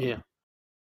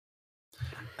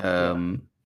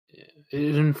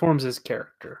 It informs his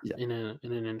character in an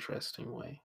interesting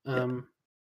way. And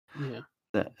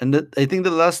I think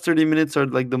the last 30 minutes are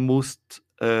like the most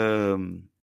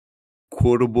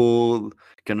quotable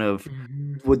kind of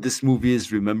what this movie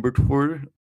is remembered for.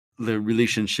 The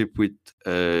relationship with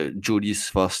Jodie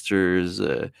Foster's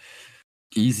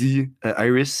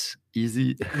Iris.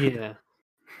 Easy.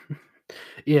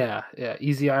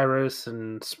 Easy Iris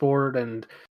and Sport and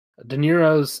De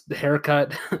Niro's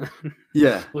haircut,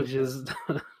 which is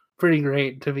pretty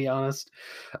great, to be honest.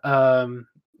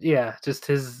 yeah, just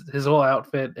his whole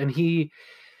outfit, and he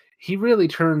really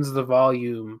turns the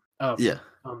volume up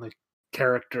on the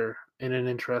character in an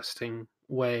interesting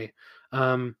way.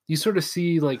 You sort of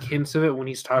see like hints of it when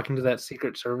he's talking to that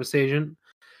Secret Service agent,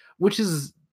 which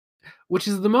is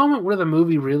the moment where the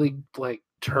movie really like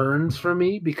turns for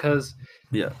me, because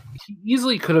he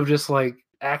easily could have just like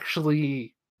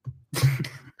actually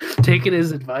taken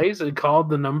his advice and called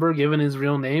the number, given his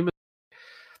real name, and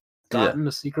gotten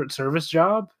a Secret Service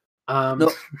job.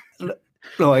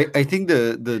 No, I think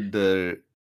the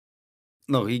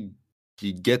no, he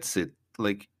gets it.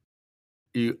 Like,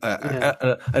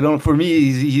 I don't know. For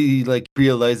me, he like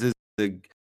realizes the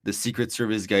Secret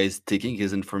Service guy is taking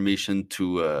his information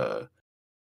to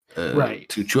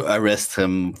to arrest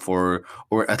him or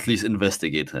at least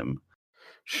investigate him.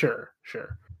 Sure.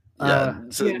 Yeah,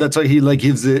 so that's why he like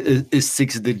gives a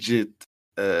 6-digit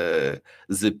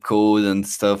zip code and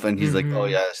stuff, and he's like, "Oh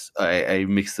yes, I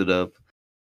mixed it up."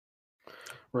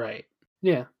 Right.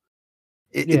 Yeah.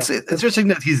 It's interesting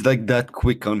that he's like that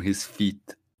quick on his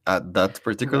feet at that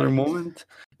particular moment,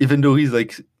 even though he's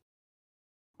like,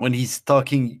 when he's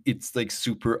talking, it's like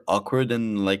super awkward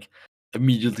and like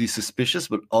immediately suspicious,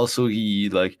 but also he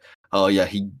like, oh yeah,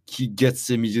 he gets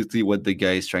immediately what the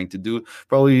guy is trying to do.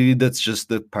 Probably that's just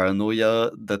the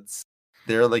paranoia that's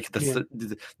there. Like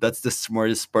that's the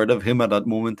smartest part of him at that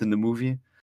moment in the movie.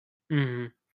 Mm-hmm.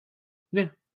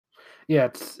 Yeah,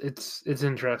 it's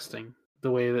interesting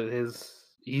the way that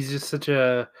he's just such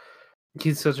a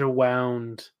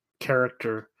wound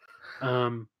character.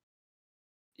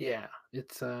 Yeah,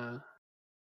 it's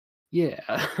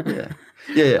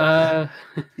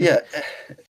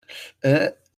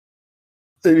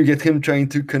then you get him trying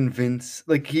to convince,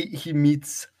 like he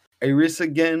meets Iris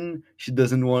again. She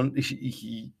doesn't want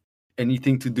he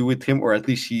anything to do with him, or at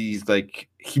least he's like,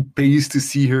 he pays to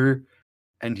see her,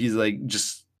 and he's like,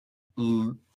 just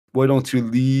why don't you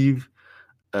leave?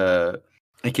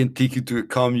 I can take you to a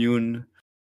commune.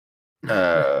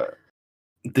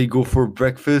 They go for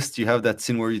breakfast. You have that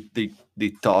scene where they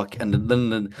talk, and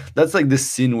then that's like this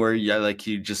scene where like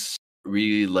you just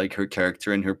really like her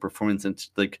character and her performance, and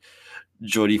like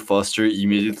Jodie Foster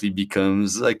immediately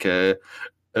becomes like a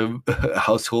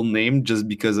household name just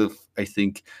because of, I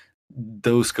think,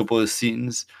 those couple of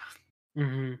scenes.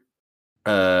 Mm-hmm.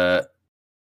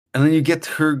 And then you get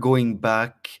her going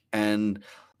back, and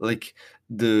like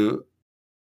the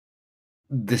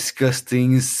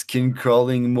disgusting skin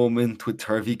crawling moment with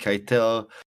Harvey Keitel,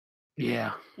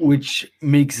 which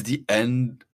makes the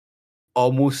end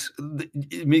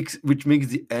which makes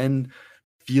the end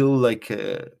feel like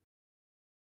a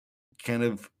kind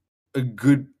of a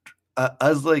good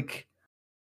as like,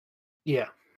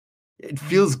 it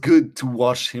feels good to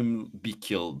watch him be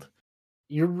killed.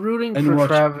 You're rooting for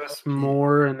Travis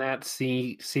more in that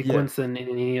sequence than in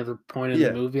any other point in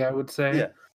the movie, I would say.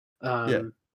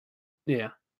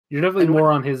 You're definitely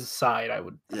more on his side, I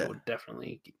would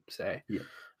definitely say.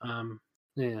 And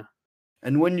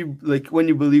when you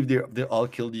believe they all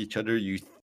killed each other,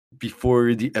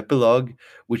 before the epilogue,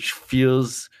 which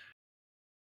feels,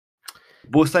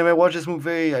 both time I watch this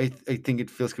movie, I think it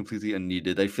feels completely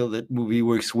unneeded. I feel that movie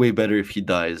works way better if he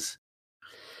dies.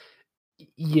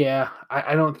 Yeah,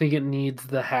 I don't think it needs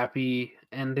the happy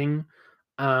ending.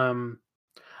 Or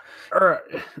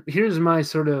here's my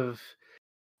sort of,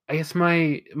 I guess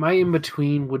my in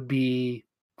between would be,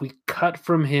 we cut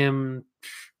from him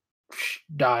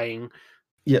dying,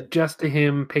 just to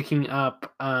him picking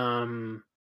up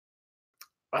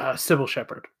Sybil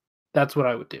Shepherd. That's what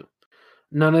I would do.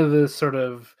 None of the sort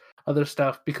of other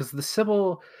stuff, because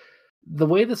the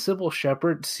way the Sybil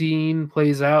Shepherd scene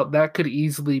plays out, that could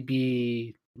easily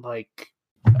be like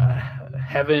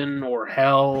heaven or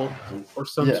hell, or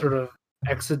some sort of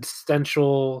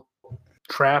existential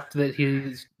trap that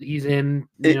he's in,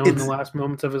 in the last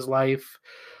moments of his life.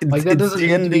 Like, that doesn't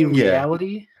need to be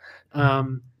reality.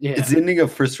 It's the ending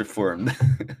of First Reformed.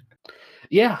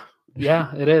 Yeah,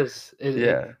 it is.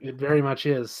 It very much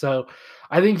is. So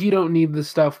I think you don't need the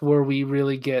stuff where we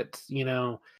really get,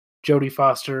 Jodie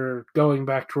Foster going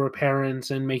back to her parents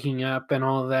and making up and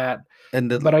all of that.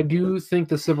 But I do think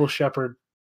the Sybil Shepherd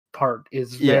part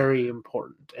is very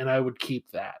important, and I would keep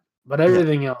that. But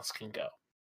everything else can go.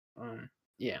 I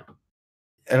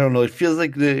don't know. It feels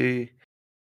like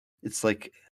it's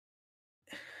like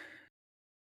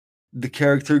the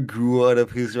character grew out of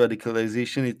his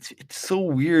radicalization. It's so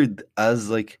weird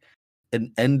as like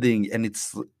an ending, and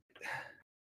it's,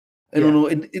 I don't know.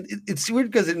 It's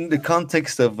weird because in the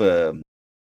context of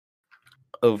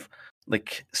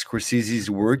like Scorsese's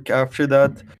work after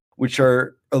that, which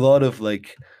are a lot of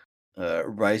like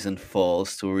rise and fall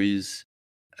stories,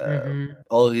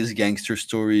 all his gangster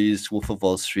stories, Wolf of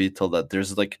Wall Street, all that.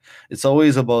 There's like, it's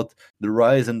always about the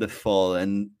rise and the fall,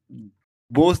 and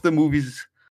both the movies.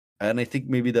 And I think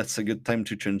maybe that's a good time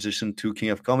to transition to King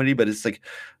of Comedy. But it's like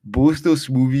both those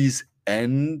movies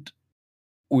end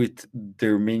with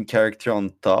their main character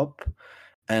on top,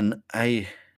 and I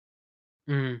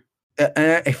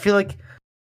feel like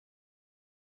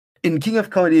in King of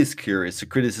Comedy is clear. It's a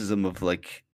criticism of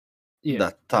like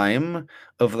that time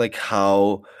of like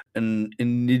how an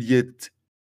idiot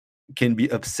can be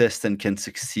obsessed and can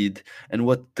succeed, and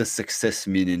what does success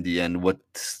mean in the end?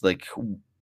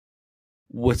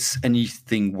 What's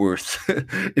anything worth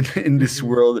in this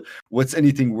world? What's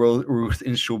anything worth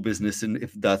in show business? And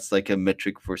if that's like a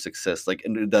metric for success, like,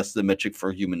 and that's the metric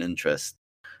for human interest.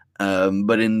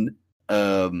 But in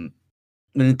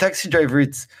Taxi Driver,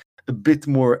 it's a bit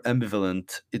more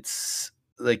ambivalent. It's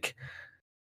like,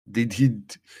 is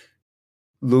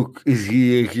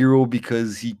he a hero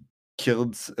because he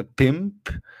killed a pimp?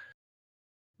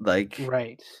 Like,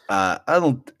 right. I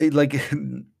don't like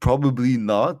probably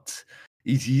not.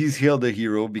 He's hailed a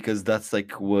hero because that's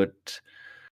like what,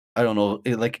 I don't know,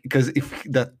 like, because if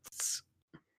that's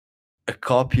a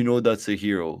cop, that's a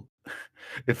hero.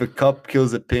 If a cop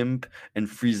kills a pimp and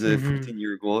frees a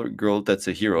 15-year-old girl, that's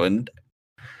a hero. And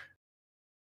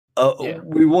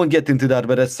we won't get into that,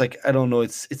 but it's like, I don't know,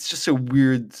 it's just a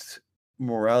weird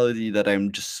morality that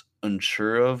I'm just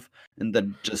unsure of, and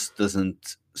that just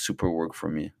doesn't super work for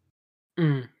me.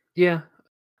 Yeah,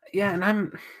 and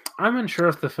I'm unsure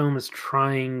if the film is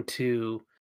trying to,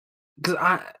 because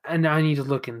I need to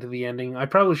look into the ending. I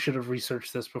probably should have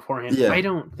researched this beforehand. Yeah. I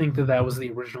don't think that was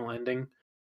the original ending.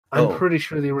 I'm pretty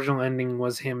sure the original ending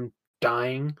was him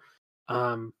dying.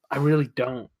 I really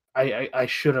don't. I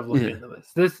should have looked into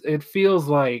this. It feels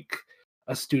like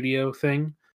a studio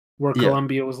thing where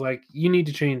Columbia was like, you need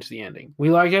to change the ending. We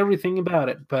like everything about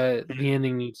it, but the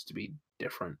ending needs to be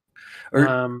different.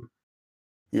 Because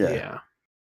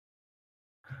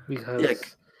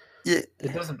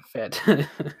it doesn't fit.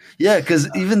 Because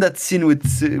even that scene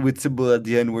with Sybil at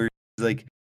the end, where he's like,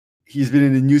 he's been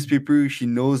in the newspaper, she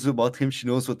knows about him, she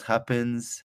knows what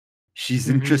happens, she's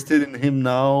interested in him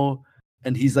now,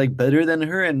 and he's like better than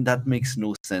her, and that makes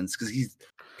no sense because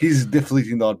he's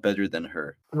definitely not better than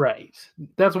her. Right.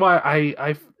 That's why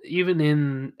I even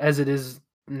in as it is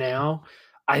now,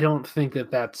 I don't think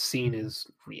that scene is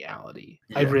reality.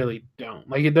 I really don't.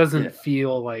 Like, it doesn't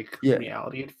feel like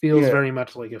reality. It feels very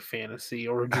much like a fantasy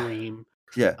or a dream.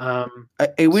 I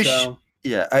wish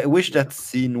I wish that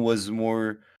scene was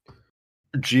more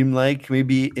dreamlike,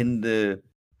 maybe in the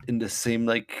same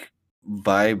like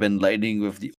vibe and lighting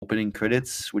with the opening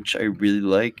credits, which I really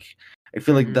like. I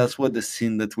feel like that's what the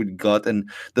scene that we got, and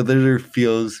the letter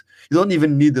feels. You don't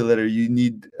even need the letter. You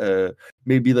need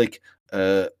maybe like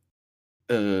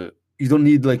you don't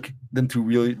need like them to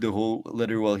read the whole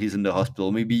letter while he's in the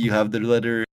hospital. Maybe you have the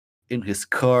letter in his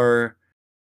car,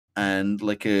 and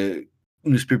like a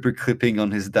newspaper clipping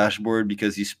on his dashboard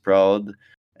because he's proud,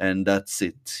 and that's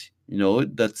it.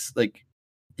 That's like,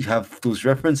 you have those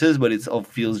references, but it all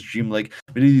feels dreamlike.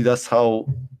 Really, that's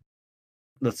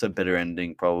a better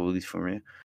ending probably for me.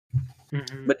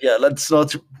 But yeah, let's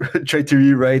not try to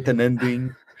rewrite an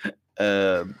ending.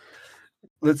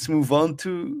 Let's move on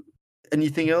to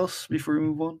anything else before we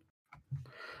move on.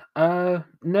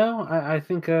 No, I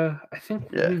think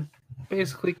we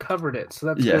basically covered it. So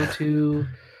let's go to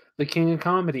the King of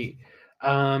Comedy,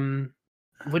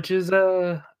 which is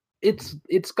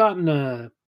it's gotten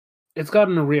a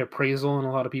reappraisal, and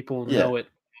a lot of people know it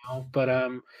now, but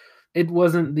it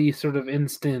wasn't the sort of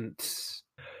instant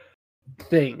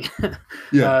thing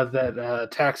that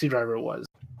Taxi Driver was.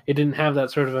 It didn't have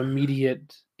that sort of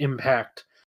immediate impact,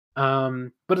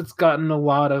 but it's gotten a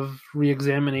lot of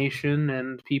re-examination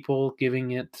and people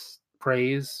giving it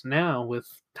praise now with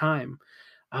time.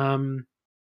 And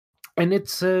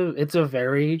it's a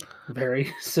very,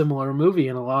 very similar movie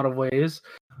in a lot of ways,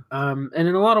 and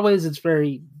in a lot of ways it's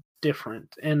very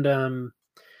different, and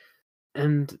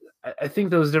I think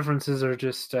those differences are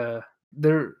just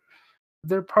they're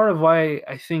part of why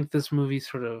I think this movie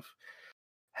sort of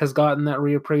has gotten that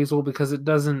reappraisal, because it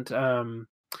doesn't feel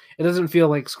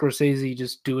like Scorsese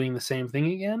just doing the same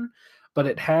thing again, but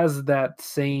it has that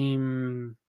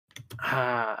same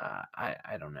I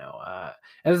don't know,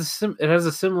 it has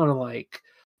a similar like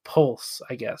pulse,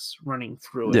 I guess, running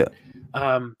through it,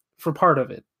 for part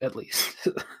of it at least.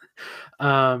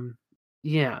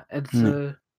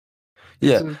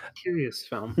 It's a curious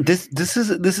film. This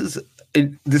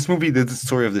movie, the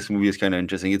story of this movie is kind of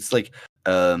interesting. It's like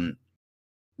De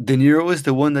Niro is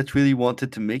the one that really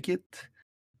wanted to make it,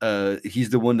 he's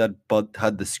the one that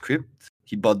had the script.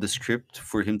 He bought the script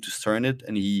for him to star in it,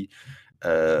 and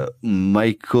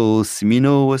Michael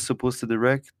Cimino was supposed to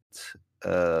direct,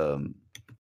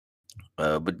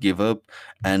 but gave up.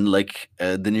 And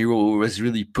De Niro was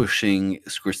really pushing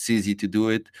Scorsese to do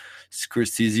it.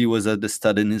 Scorsese was at the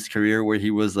start in his career where he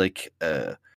was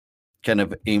kind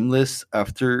of aimless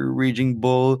after Raging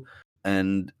Bull,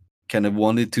 and kind of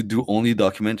wanted to do only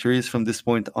documentaries from this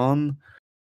point on,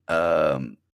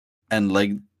 and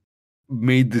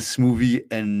made this movie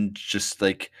and just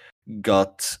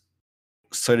got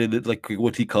started it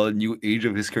what he called a new age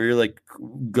of his career,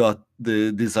 got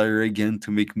the desire again to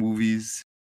make movies,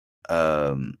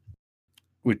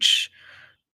 which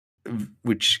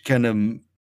kind of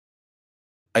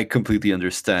I completely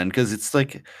understand, because it's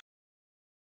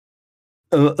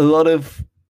a lot of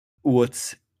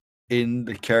what's in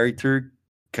the character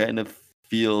kind of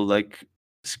feel like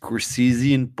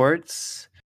Scorsese in parts,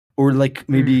 or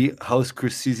maybe how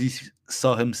Scorsese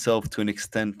saw himself to an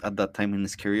extent at that time in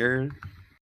his career.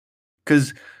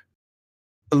 Because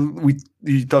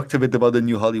we talked a bit about the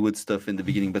New Hollywood stuff in the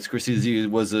beginning, but Scorsese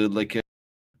was a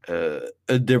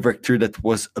director that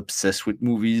was obsessed with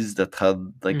movies, that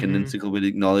had an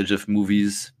encyclopedic knowledge of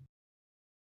movies,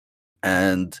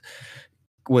 and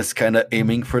was kind of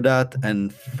aiming for that,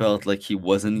 and felt like he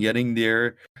wasn't getting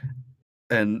there,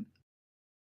 and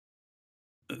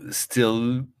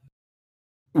still,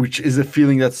 which is a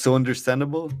feeling that's so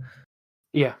understandable.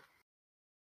 Yeah.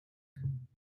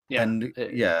 And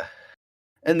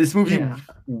and this movie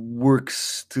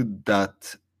works to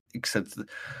that extent.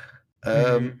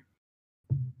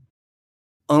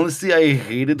 Honestly, I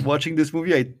hated watching this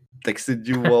movie. I texted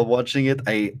you while watching it.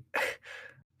 I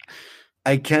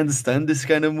can't stand this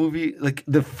kind of movie.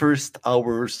 The first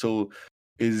hour or so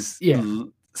is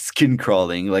skin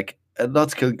crawling.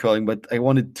 Not skin crawling, but I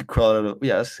wanted to crawl out of.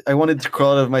 Yes, I wanted to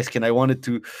crawl out of my skin. I wanted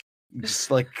to just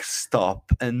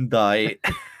stop and die.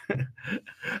 I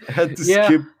had to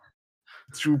skip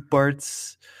through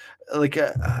parts.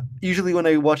 Usually when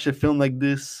I watch a film like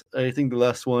this, I think the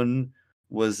last one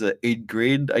was 8th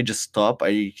grade. I just stop.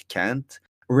 I can't.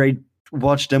 Or I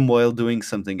watch them while doing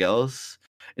something else.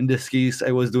 In this case,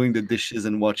 I was doing the dishes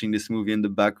and watching this movie in the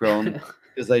background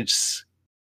because I just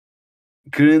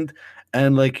couldn't.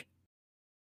 And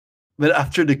but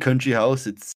after The Country House,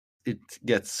 it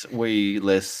gets way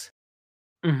less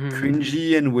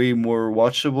cringy and way more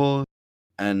watchable.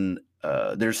 And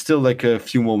there's still a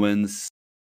few moments,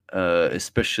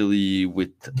 especially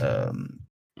with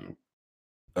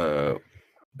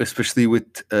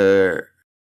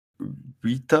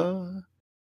Rita.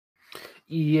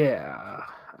 Yeah.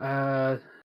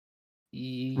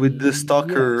 With the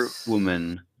stalker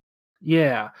woman.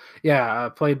 Yeah.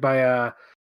 Played by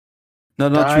no,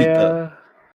 not Rita.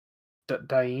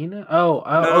 Diana. Oh,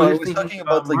 I was talking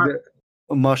about the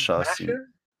Masha scene.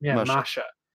 Yeah, Masha.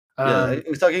 I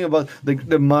was talking about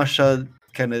the Masha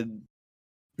kind of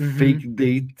fake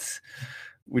date,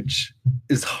 which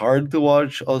is hard to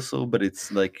watch also, but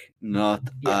it's not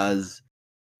as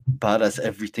bad as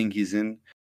everything he's in.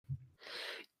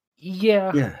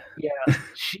 Yeah.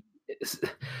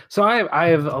 So I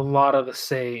have a lot of the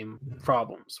same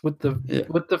problems with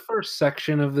the first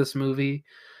section of this movie.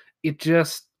 It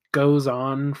just goes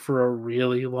on for a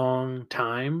really long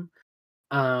time,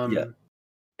 and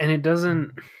it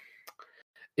doesn't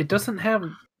have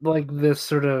this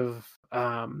sort of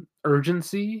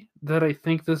urgency that I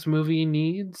think this movie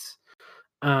needs,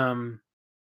 and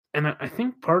I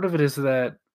think part of it is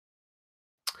that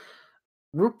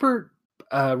Rupert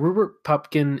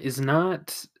Pupkin is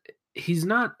not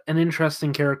an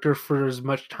interesting character for as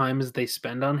much time as they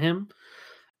spend on him,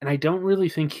 and I don't really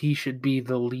think he should be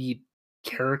the lead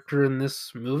character in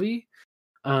this movie.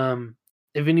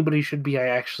 If anybody should be, I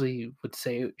actually would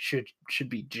say should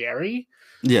be Jerry.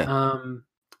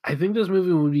 I think this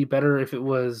movie would be better if it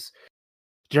was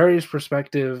Jerry's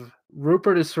perspective.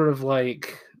 Rupert is sort of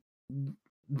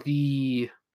the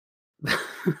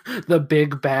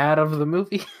big bad of the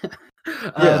movie,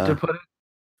 to put it.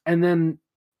 And then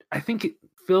I think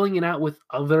filling it out with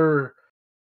other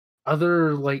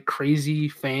crazy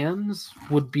fans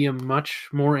would be a much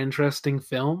more interesting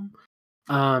film.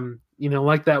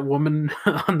 Like that woman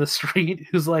on the street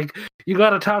who's like, "You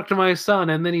got to talk to my son,"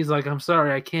 and then he's like, "I'm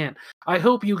sorry, I can't. I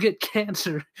hope you get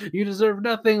cancer. You deserve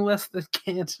nothing less than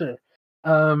cancer."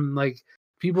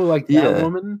 People like that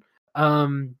woman,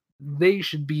 they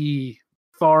should be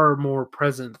far more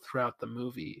present throughout the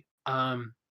movie.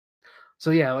 So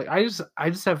yeah, I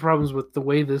just have problems with the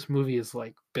way this movie is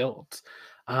built,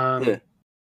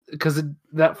 because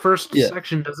that first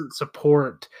section doesn't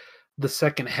support the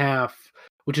second half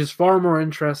which is far more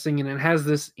interesting, and it has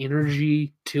this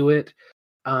energy to it.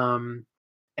 And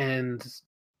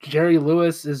Jerry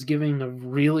Lewis is giving a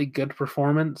really good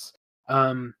performance,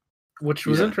 which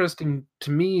was interesting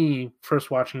to me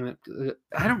first watching it.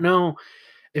 I don't know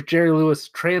if Jerry Lewis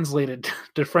translated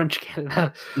to French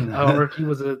Canada or if he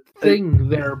was a thing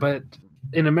there, but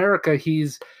in America,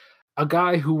 he's a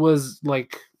guy who was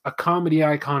like a comedy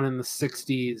icon in the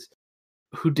 60s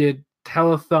who did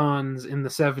telethons in the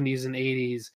 70s and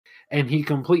 80s, and he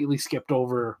completely skipped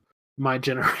over my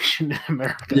generation in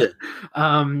America.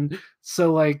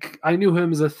 So like I knew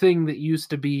him as a thing that used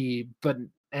to be,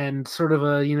 and sort of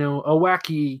a, a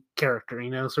wacky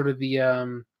character, sort of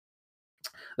the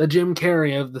Jim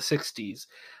Carrey of the 60s.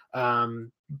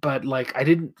 But like I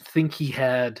didn't think he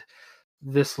had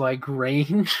this like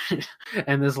range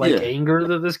and this like anger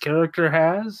that this character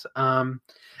has. And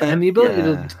the ability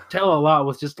to tell a lot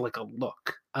with just like a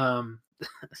look.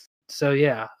 So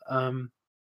yeah.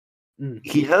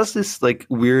 He has this like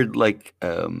weird like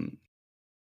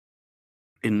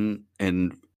in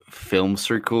film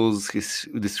circles,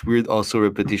 this weird also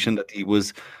repetition that he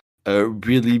was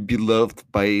really beloved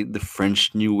by the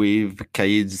French New Wave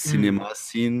cahiers du cinéma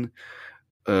scene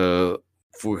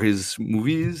for his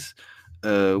movies,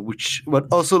 but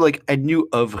also like I knew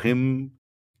of him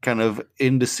kind of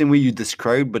in the same way you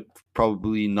described, but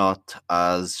probably not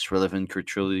as relevant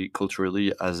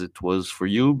culturally as it was for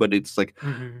you. But it's like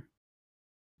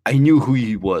I knew who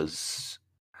he was.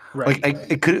 Right.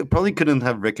 Like I couldn't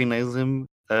have recognized him.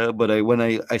 But when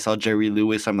I saw Jerry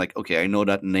Lewis, I'm like, okay, I know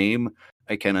that name.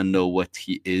 I kind of know what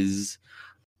he is.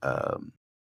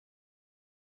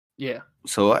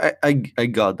 So I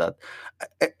got that.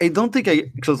 I don't think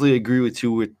I totally agree with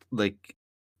you with like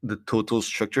the total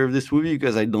structure of this movie,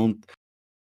 because I don't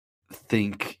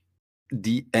think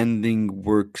the ending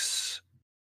works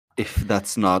if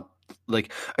that's not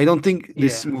like, I don't think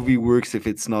this movie works if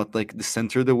it's not like the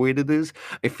center the way that it is.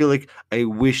 I feel like I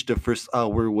wish the first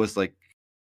hour was like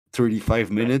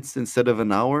 35 minutes instead of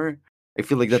an hour. I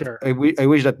feel like that I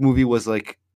wish that movie was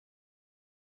like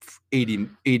 80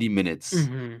 minutes.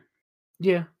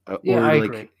 Yeah. Or I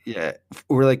like agree.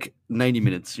 Or like 90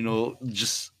 minutes,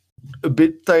 just a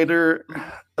bit tighter,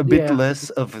 a bit less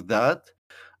of that.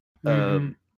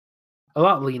 A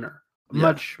lot leaner.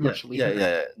 Much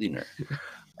leaner. Leaner.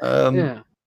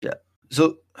 Yeah.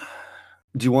 So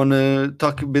do you want to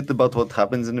talk a bit about what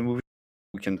happens in the movie?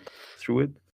 We can through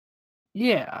it.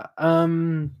 Yeah.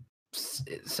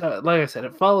 So like I said,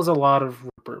 it follows a lot of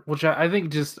Rupert, which I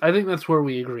think that's where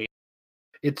we agree.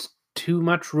 It's too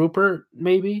much Rupert,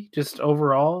 maybe, just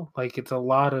overall. Like it's a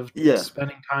lot of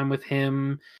spending time with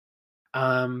him.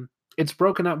 It's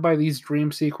broken up by these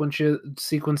dream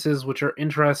sequences which are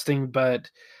interesting,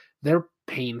 but they're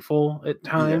painful at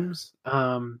times.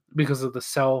 Because of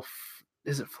the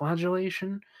is it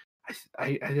flagellation?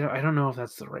 I don't know if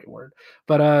that's the right word,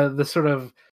 but the sort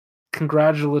of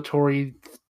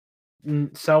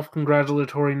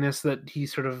self-congratulatoriness that he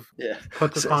sort of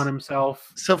puts upon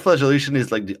himself. Self-flagellation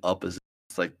is like the opposite.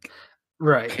 It's like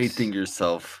hating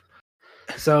yourself.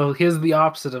 So here's the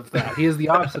opposite of that. He is the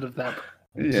opposite of that.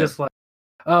 Just like,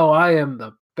 oh, I am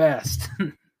the best.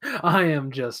 I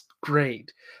am just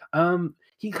great.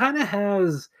 He kind of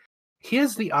has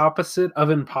the opposite of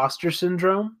imposter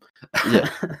syndrome.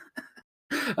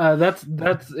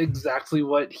 That's exactly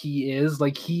what he is.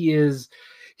 Like he is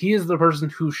the person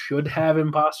who should have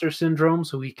imposter syndrome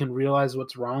so he can realize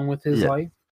what's wrong with his life.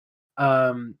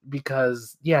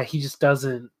 Because he just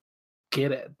doesn't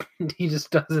get it. He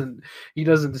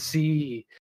doesn't see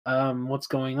what's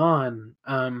going on.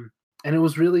 And it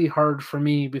was really hard for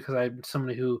me because I'm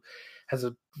somebody who has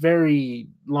a very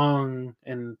long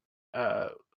and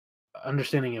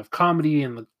understanding of comedy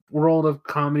and the world of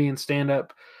comedy and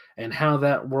stand-up and how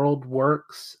that world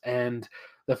works, and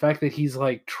the fact that he's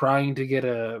like trying to get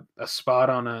a spot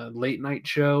on a late night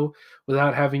show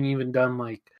without having even done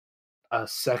like a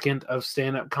second of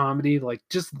stand-up comedy, like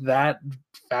just that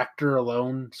factor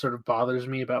alone sort of bothers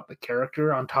me about the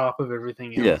character on top of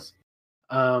everything else.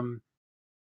 And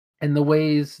the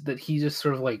ways that he just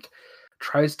sort of like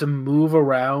tries to move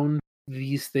around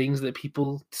these things that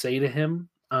people say to him.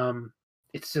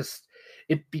 It's just,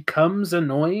 it becomes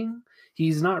annoying.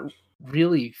 He's not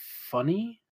really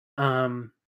funny.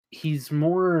 He's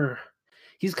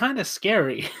kind of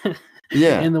scary.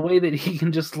 In the way that he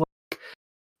can just like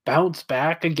bounce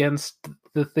back against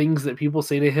the things that people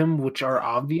say to him, which are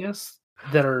obvious,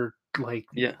 that are like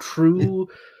true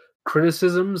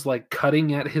criticisms, like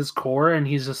cutting at his core, and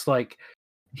he just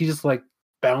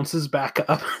bounces back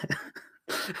up.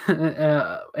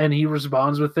 And he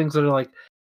responds with things that are like,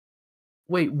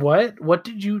 Wait, what? What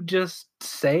did you just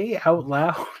say out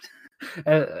loud?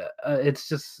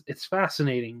 It's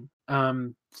fascinating.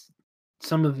 Some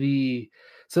of the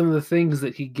things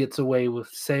that he gets away with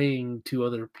saying to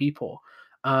other people,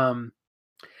 and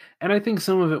I think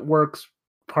some of it works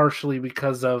partially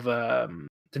because of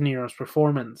De Niro's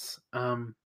performance.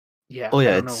 Yeah, Oh I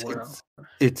yeah, don't know where.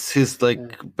 it's his like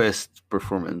Yeah. best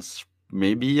performance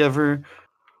maybe ever.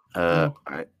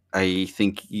 Mm. I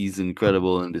think he's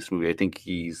incredible in this movie. I think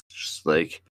he's just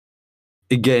like,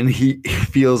 again, he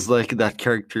feels like that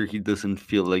character. He doesn't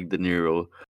feel like De Niro.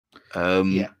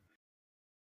 Yeah.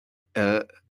 Uh,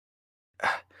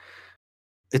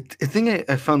 a thing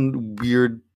I found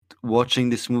weird watching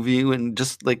this movie and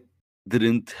just like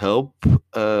didn't help.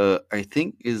 I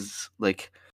think is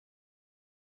like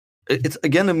it's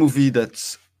again a movie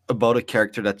that's about a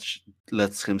character that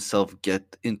lets himself get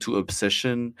into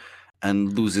obsession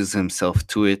and loses himself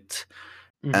to it,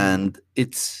 Mm-hmm. and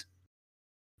it's.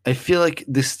 I feel like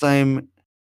this time,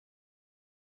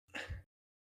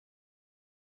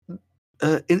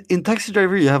 in Taxi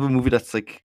Driver, you have a movie that's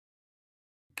like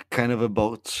kind of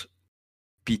about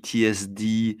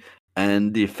PTSD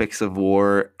and the effects of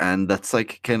war, and that's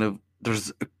like kind of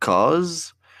there's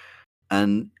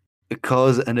and a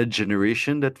cause and a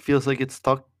generation that feels like it's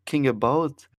talking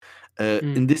about.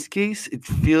 In this case, it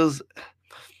feels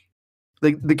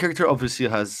like the character obviously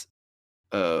has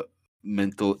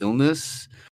mental illness,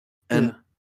 and Yeah.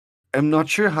 I'm not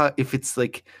sure how if it's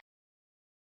like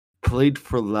played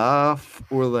for laugh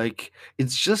or like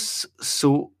it's just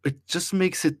so it just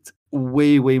makes it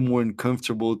way more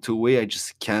uncomfortable to a way I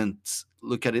just can't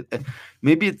look at it.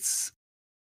 Maybe it's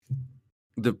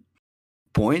the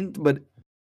point, but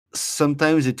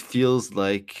sometimes it feels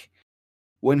like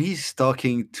when he's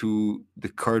talking to the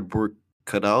cardboard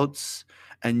cutouts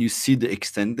and you see the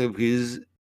extent of his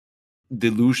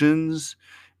delusions,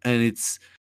 and it's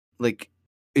like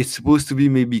it's supposed to be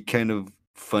maybe kind of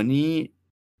funny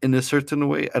in a certain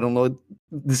way. I don't know.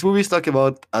 This movie is talked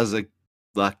about as a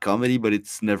black comedy, but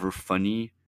it's never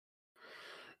funny.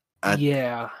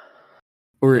 Yeah.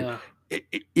 Or Yeah.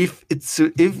 if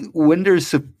if when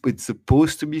it's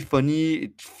supposed to be funny,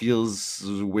 it feels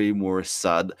way more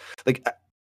sad. Like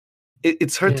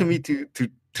it's hard to Yeah. me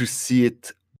to see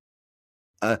it.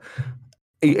 Uh,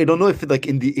 I don't know if like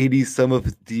in the 80s some of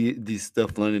the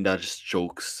stuff landed as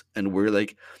jokes and were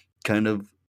like kind of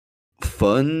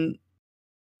fun,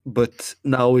 but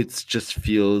now it's just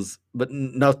feels, but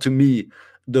now to me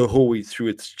the whole way through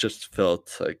it's just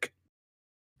felt like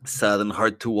sad and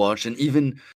hard to watch. And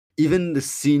even the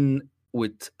scene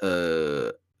with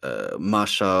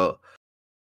Masha,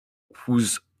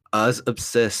 who's as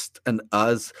obsessed and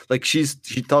as like she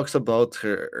talks about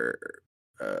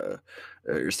uh,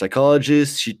 her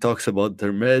psychologist, she talks about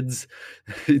her meds,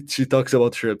 she talks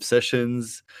about her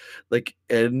obsessions, like,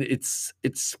 and it's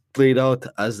played out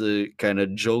as a kind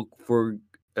of joke for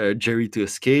Jerry to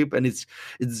escape, and it's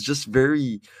just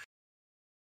very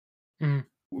Mm.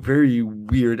 very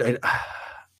weird.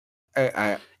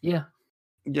 I Yeah.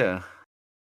 yeah,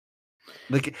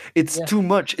 like it's Yeah. too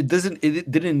much. It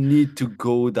didn't need to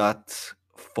go that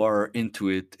far into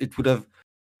it. It would have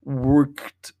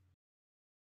worked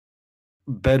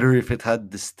better if it had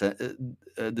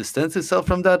distanced itself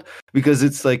from that, because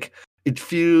it's like it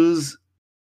feels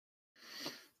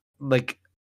like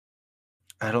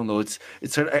I don't know. It's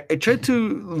hard. I tried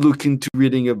to look into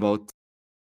reading about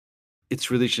its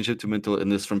relationship to mental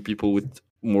illness from people with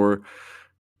more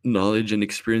knowledge and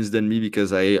experience than me,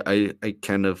 because I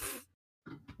kind of,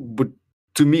 but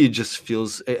to me it just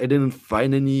feels I didn't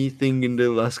find anything in the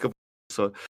last couple,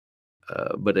 so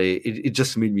but it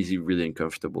just made me really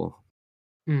uncomfortable.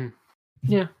 Mm.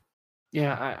 Yeah.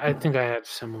 Yeah. I think I have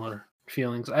similar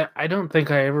feelings. I don't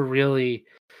think I ever really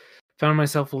found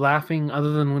myself laughing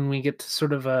other than when we get to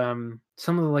sort of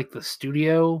some of the, like the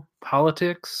studio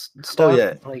politics Oh stuff.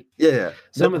 yeah, Like yeah.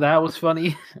 some of that was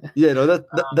funny. Yeah, no,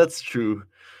 that's true.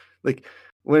 Like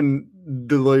when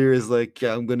the lawyer is like,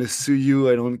 "Yeah, I'm gonna sue you.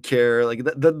 I don't care." Like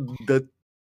that,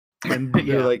 and they're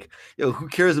Yeah. like, "Yo, who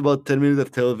cares about 10 minutes of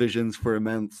televisions for a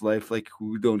man's life? Like,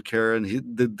 who don't care?" And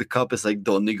the cop is like,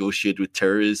 "Don't negotiate with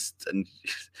terrorists." And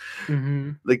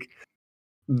Hmm. like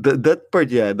that part,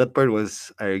 yeah, that part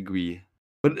was I agree,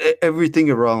 but everything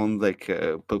around like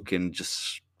Pumpkin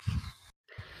just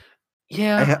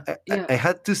Yeah. Yeah. I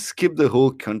had to skip the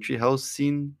whole country house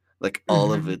scene, like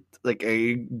all of Hmm. it. Like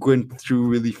I went through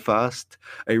really fast.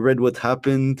 I read what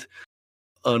happened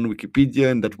on Wikipedia,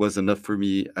 and that was enough for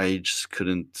me. I just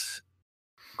couldn't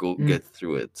go Mm. get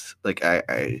through it. Like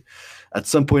I at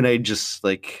some point I just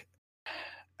like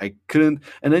I couldn't.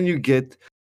 And then you get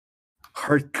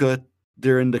hard cut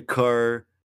they're in the car.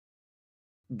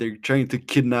 They're trying to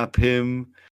kidnap him.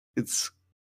 It's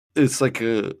like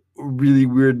a really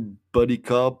weird buddy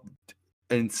cop,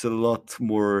 and it's a lot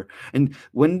more. And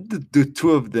when the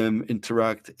two of them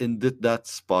interact in that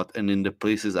spot and in the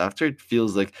places after, it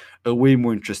feels like a way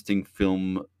more interesting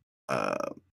film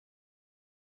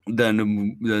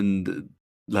than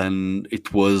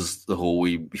it was the whole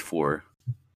way before.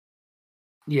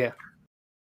 Yeah.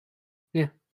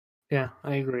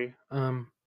 I agree.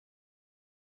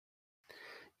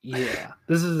 Yeah,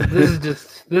 this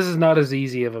is not as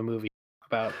easy of a movie to talk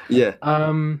about.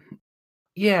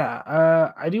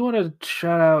 Yeah. I do want to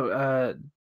shout out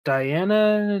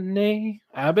Diana Nay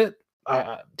Abbott.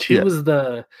 She was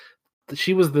the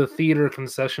theater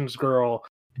concessions girl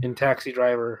in Taxi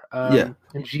Driver. And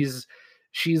she's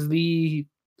the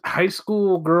high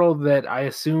school girl that I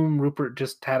assume Rupert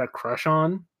just had a crush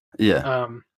on. Yeah.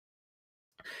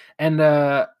 And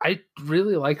I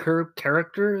really like her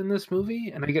character in this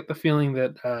movie, and I get the feeling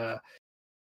that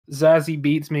Zazie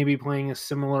Beetz may be playing a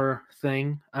similar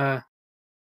thing.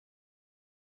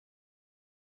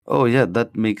 Oh yeah,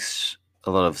 that makes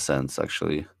a lot of sense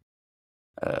actually.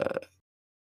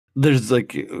 There's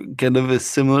like kind of a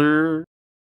similar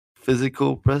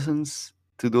physical presence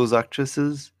to those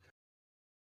actresses.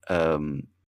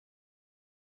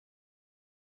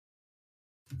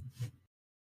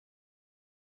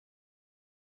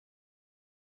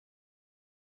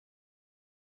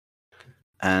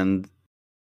 And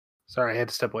sorry, I had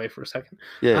to step away for a second.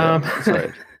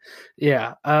 Sorry.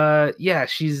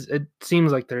 She's. It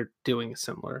seems like they're doing a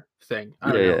similar thing.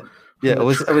 I don't know. Yeah, I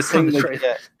was saying like,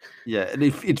 and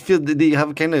it feels they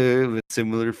have kind of a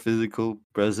similar physical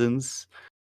presence.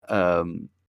 So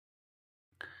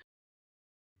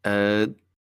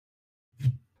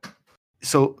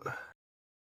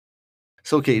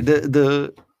okay,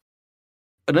 the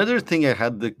another thing I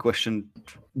had the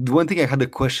one thing I had a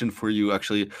question for you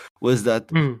actually was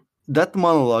that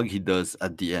monologue he does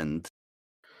at the end,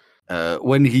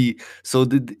 when they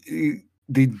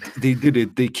did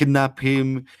it. They kidnap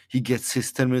him. He gets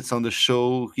his 10 minutes on the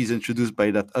show. He's introduced by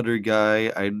that other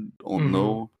guy. I don't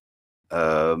know.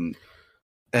 And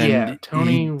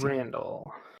Tony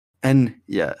Randall. And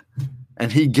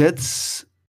he gets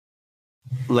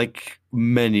like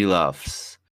many laughs.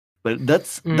 But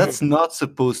that's not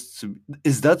supposed to.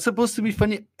 Is that supposed to be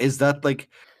funny? Is that like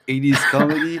 80s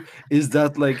comedy? Is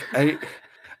that like I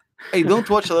don't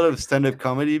watch a lot of stand-up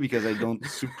comedy because I don't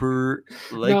super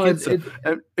like it. So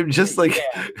I'm just like,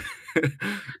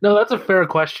 no, that's a fair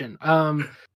question.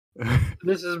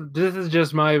 This is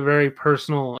just my very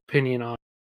personal opinion on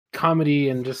comedy,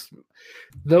 and just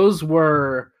those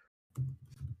were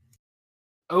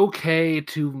okay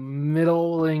to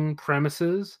middling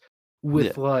premises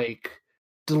with like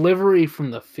delivery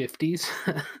from the 50s.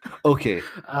 Okay.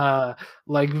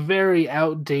 Like very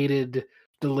outdated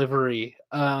delivery,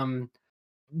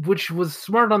 which was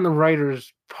smart on the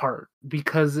writer's part,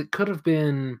 because it could have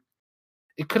been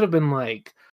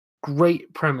like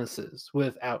great premises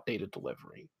with outdated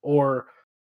delivery, or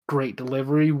great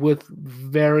delivery with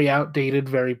very outdated,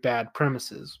 very bad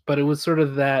premises. But it was sort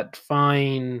of that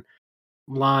fine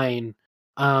line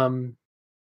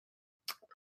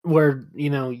where,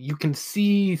 you know, you can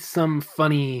see some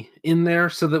funny in there,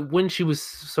 so that when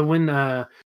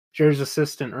Jerry's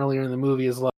assistant earlier in the movie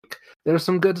is like, there's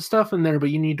some good stuff in there, but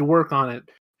you need to work on it,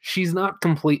 she's not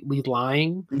completely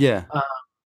lying. Yeah.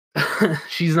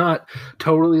 She's not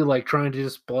totally like trying to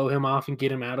just blow him off and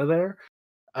get him out of there.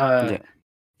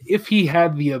 If he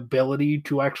had the ability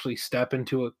to actually step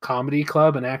into a comedy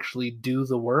club and actually do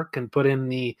the work and put in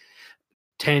the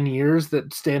 10 years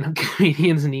that stand-up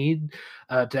comedians need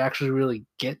to actually really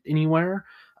get anywhere,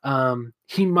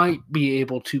 he might be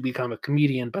able to become a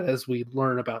comedian. But as we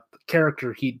learn about the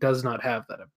character, he does not have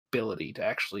that ability to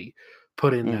actually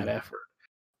put in that effort.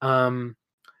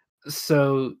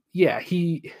 So yeah,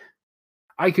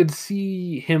 I could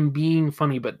see him being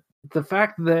funny, but the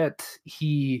fact that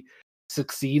he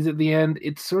succeeds at the end,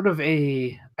 it's sort of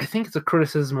I think it's a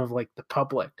criticism of like the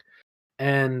public,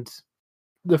 and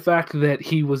the fact that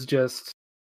he was just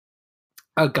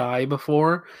a guy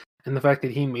before, and the fact that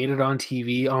he made it on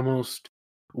TV almost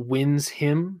wins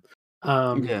him,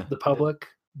 the public,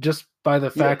 just by the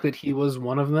fact that he was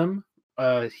one of them.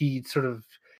 He sort of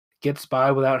gets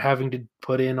by without having to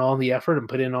put in all the effort and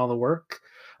put in all the work,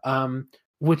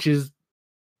 which is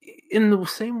in the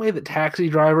same way that Taxi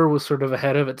Driver was sort of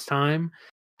ahead of its time,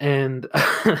 and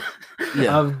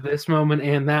of this moment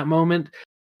and that moment.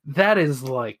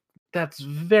 That's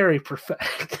very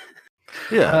prophetic.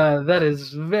 That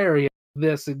is very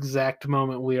this exact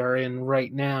moment we are in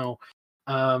right now.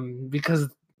 because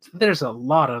there's a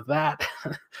lot of that.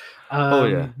 There's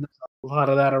a lot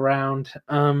of that around,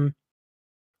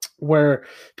 where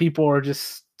people are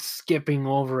just skipping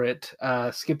over it,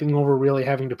 skipping over really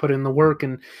having to put in the work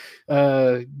and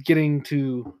getting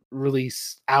to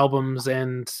release albums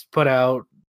and put out,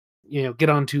 get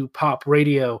onto pop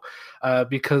radio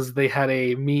because they had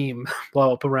a meme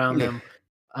blow up around them.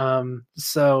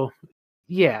 So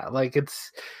yeah, like it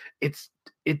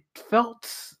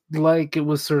felt like it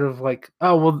was sort of like,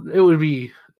 oh well, it would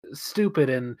be stupid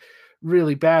and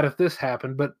really bad if this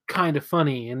happened, but kind of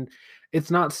funny, and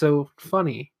it's not so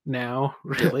funny now,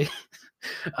 really.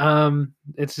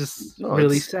 It's just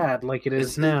really sad, like it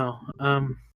is now.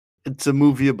 It's a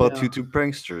movie about YouTube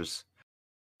pranksters.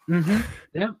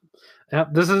 Yeah.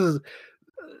 This is.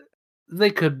 They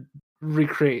could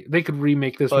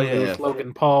remake this movie with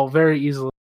Logan Paul very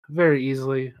easily.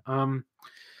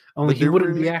 Only he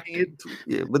wouldn't be acting.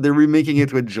 But they're remaking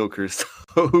it with Joker, so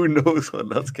who knows what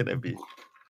that's gonna be.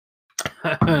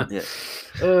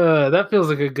 That feels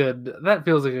like a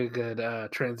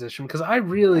good transition, because I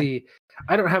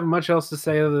don't have much else to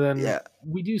say other than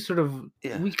we do sort of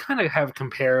we kind of have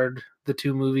compared the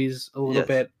two movies a little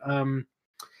bit.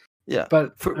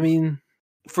 But for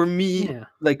me,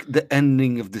 like the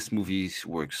ending of this movie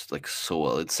works like so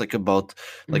well. It's like about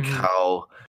like how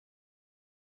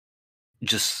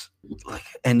just like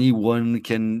anyone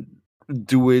can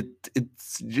do it.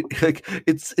 It's like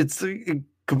it's a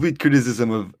complete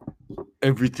criticism of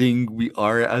everything we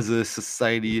are as a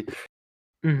society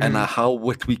and how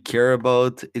what we care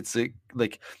about. It's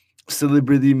like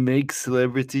celebrity makes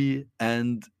celebrity,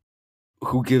 and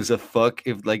who gives a fuck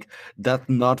if like that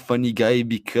not funny guy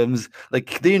becomes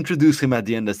like, they introduce him at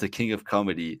the end as the king of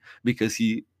comedy because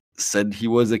he said he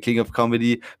was a king of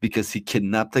comedy because he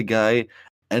kidnapped a guy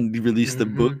and released a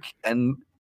book, and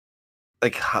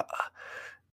like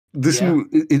this movie,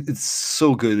 it's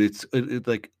so good. It's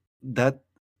like that,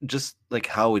 just like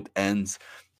how it ends.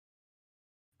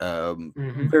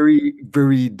 Very,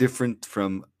 very different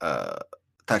from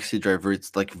Taxi Driver.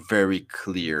 It's like very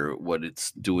clear what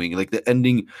it's doing. Like the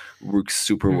ending works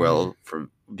super well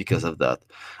because of that.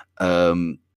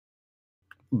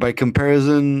 By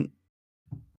comparison,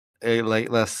 like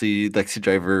let's see, Taxi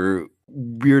Driver,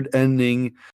 weird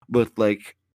ending, but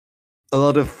like a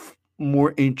lot of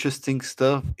more interesting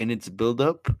stuff in its build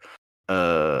up.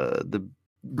 The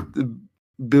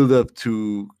build up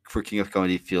for King of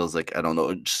Comedy feels like, I don't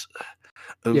know, just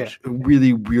a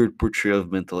really weird portrayal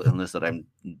of mental illness that I'm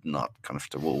not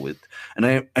comfortable with,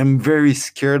 and I'm very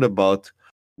scared about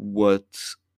what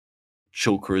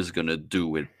Joker is gonna do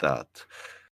with that,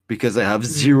 because I have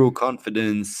zero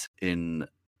confidence in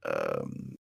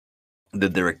the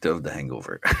director of The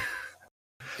Hangover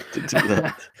to do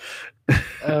that.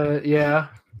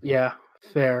 Yeah,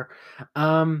 fair.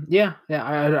 I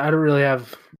don't really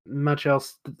have much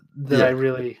else that I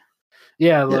really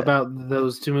about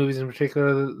those two movies in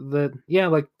particular. That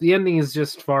like the ending is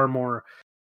just far more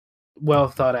well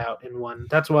thought out in one.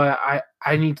 That's why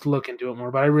I need to look into it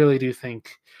more. But I really do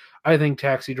think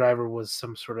Taxi Driver was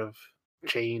some sort of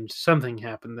change. Something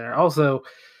happened there. Also,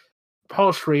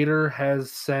 Paul Schrader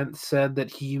has said that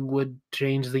he would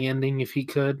change the ending if he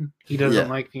could. He doesn't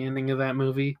like the ending of that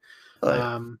movie.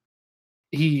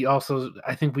 He also,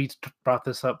 I think we brought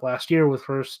this up last year with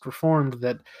First Reformed,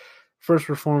 that First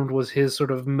Reformed was his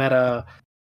sort of meta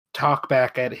talk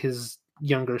back at his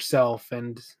younger self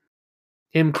and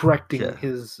him correcting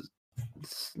his,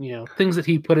 things that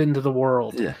he put into the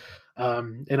world,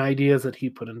 and ideas that he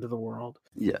put into the world.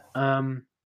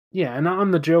 And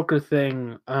on the Joker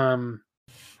thing, I'm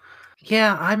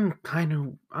kind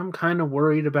of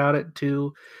worried about it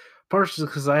too. Partially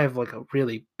because I have like a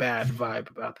really bad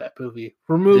vibe about that movie.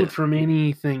 Removed from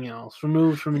anything else,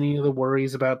 removed from any of the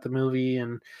worries about the movie,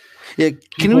 and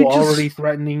people already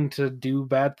threatening to do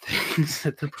bad things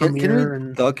at the premiere. Can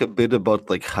we talk a bit about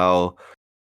like how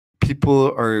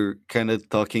people are kind of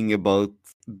talking about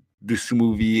this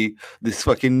movie, this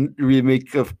fucking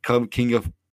remake of King of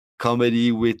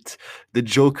Comedy with the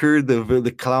Joker,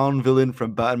 the clown villain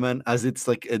from Batman, as it's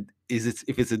like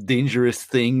if it's a dangerous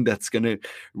thing that's gonna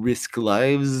risk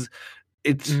lives.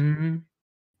 It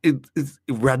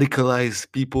radicalized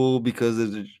people because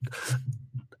of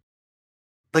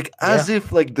as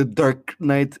if like the Dark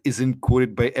Knight isn't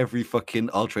quoted by every fucking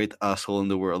alt-right asshole in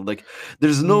the world. Like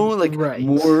there's no like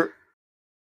more.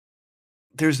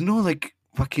 There's no like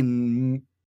fucking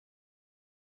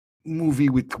movie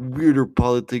with weirder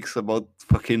politics about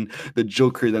fucking the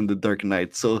Joker than the Dark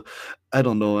Knight. So I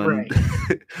don't know, and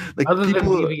like other than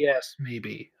BVS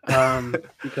maybe,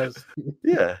 because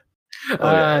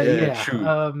Oh yeah, Yeah. true.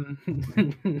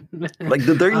 Like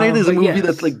The Dark Knight is a But movie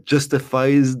that yes. like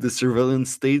justifies the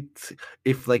surveillance state.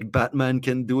 If like Batman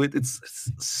can do it, it's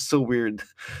so weird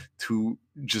to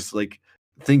just like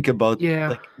think about Yeah.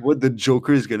 like what the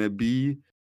Joker is gonna be.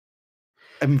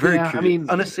 I'm very Yeah. I curious. mean,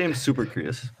 Honestly, I'm super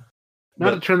curious. not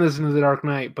to But turn this into the Dark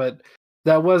Knight, but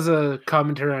that was a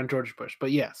commentary on George Bush. But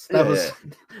yes, that yeah, was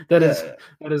yeah, that yeah, is yeah,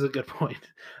 that is a good point.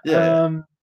 yeah,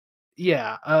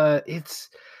 Yeah,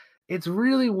 it's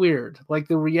really weird, like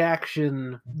the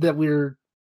reaction that we're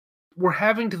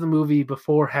having to the movie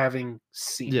before having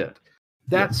seen yeah, it. yeah,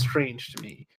 That's strange to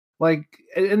me. Like,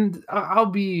 and I'll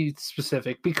be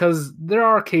specific because there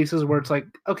are cases where it's like,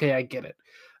 okay, I get it.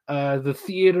 The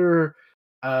theater,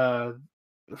 uh,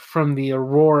 from the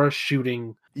Aurora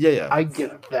shooting, yeah, yeah, I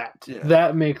get that. yeah,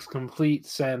 That makes complete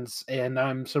sense, and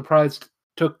I'm surprised it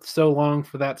took so long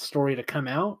for that story to come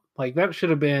out. Like that should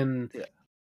have been yeah.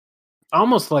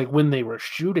 almost like when they were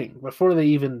shooting before they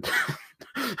even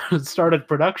started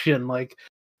production. Like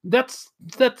that's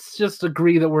just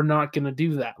agree that we're not going to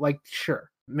do that. Like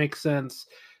sure, makes sense.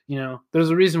 You know, there's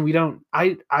a reason we don't.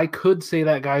 I could say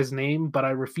that guy's name, but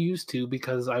I refuse to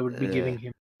because I would be Yeah, giving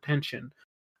him attention.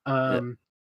 yeah, Um,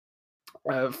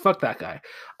 fuck that guy.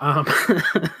 Um,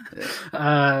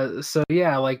 yeah, so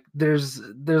yeah, like there's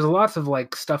lots of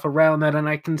like stuff around that, and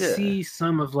I can yeah, see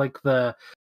some of like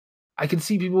I can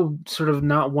see people sort of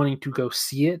not wanting to go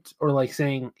see it or like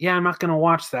saying, "Yeah, I'm not going to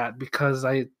watch that because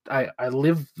I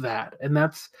live that," and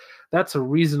that's a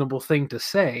reasonable thing to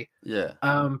say. yeah,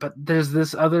 But there's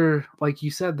this other, like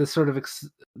you said, this sort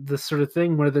of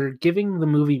thing where they're giving the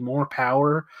movie more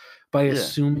power by yeah,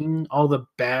 assuming all the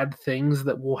bad things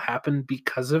that will happen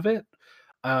because of it.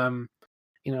 Um,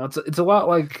 you know, it's a lot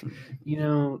like, you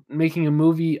know, making a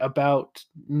movie about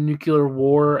nuclear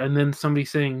war and then somebody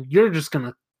saying you're just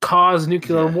gonna cause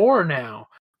nuclear yeah, war now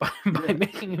by yeah,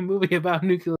 making a movie about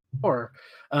nuclear war.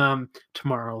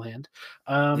 Tomorrowland.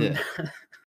 yeah,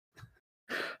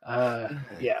 Yeah,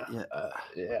 yeah.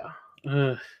 yeah.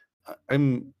 Uh,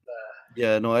 I'm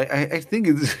yeah, no, I think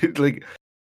it's like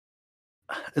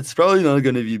it's probably not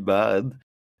gonna be bad.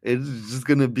 It's just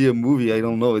gonna be a movie. I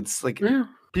don't know. It's like yeah.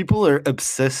 people are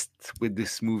obsessed with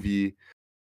this movie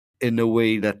in a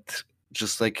way that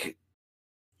just like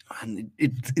and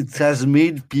it has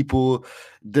made people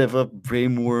develop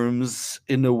brainworms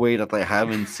in a way that I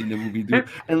haven't seen a movie do.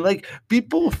 And like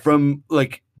people from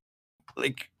like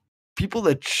people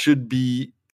that should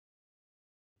be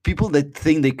people that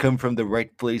think they come from the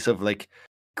right place of like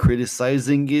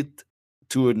criticizing it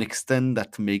to an extent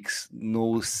that makes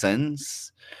no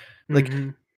sense. Like Mm-hmm.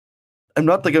 I'm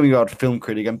not talking about film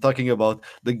critic. I'm talking about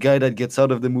the guy that gets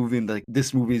out of the movie and like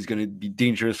this movie is gonna be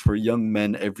dangerous for young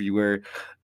men everywhere,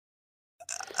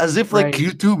 as if like Right.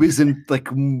 YouTube isn't like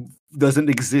doesn't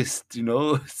exist. You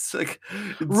know, it's like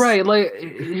it's Right. Like,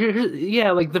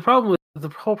 yeah. Like the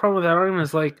whole problem with that argument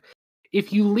is like,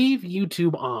 if you leave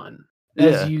YouTube on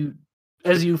as yeah,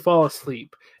 you fall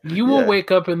asleep, you will yeah,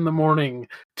 wake up in the morning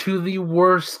to the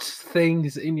worst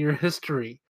things in your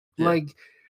history. yeah, Like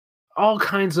all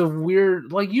kinds of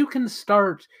weird. Like you can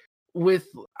start with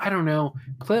I don't know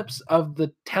clips of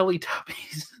the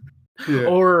Teletubbies yeah,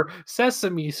 or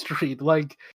Sesame Street.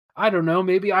 Like I don't know.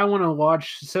 Maybe I want to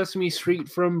watch Sesame Street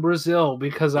from Brazil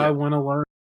because I yeah, want to learn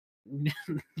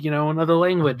another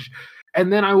language.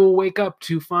 And then I will wake up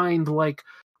to find like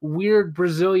weird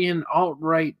Brazilian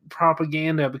alt-right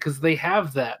propaganda because they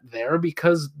have that there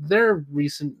because their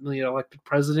recently elected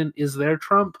president is their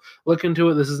Trump. Look into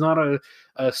it. This is not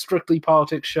a strictly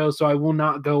politics show, so I will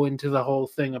not go into the whole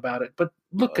thing about it. But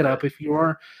look it yeah, up if you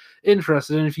are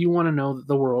interested and if you want to know that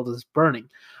the world is burning.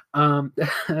 Um,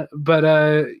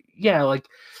 but yeah, like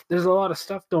there's a lot of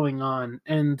stuff going on,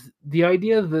 and the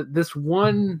idea that this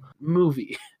one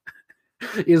movie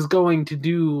is going to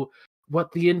do what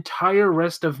the entire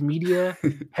rest of media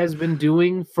has been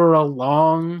doing for a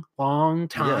long, long yeah,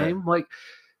 time. Like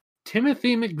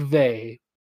Timothy McVeigh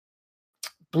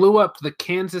blew up the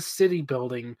Kansas City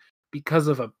building because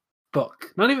of a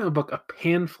book, not even a book, a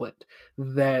pamphlet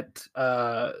that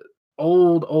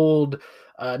old,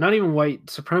 not even white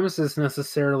supremacists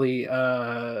necessarily.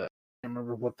 I can't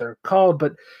remember what they're called,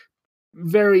 but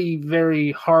very,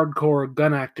 very hardcore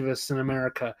gun activists in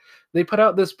America. They put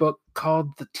out this book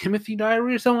called The Timothy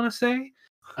Diaries, I want to say.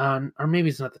 Or maybe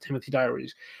it's not The Timothy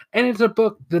Diaries. And it's a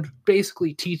book that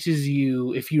basically teaches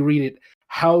you, if you read it,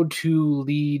 how to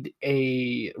lead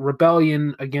a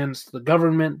rebellion against the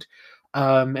government.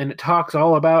 And it talks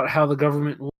all about how the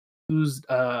government will use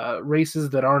races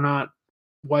that are not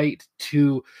white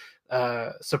to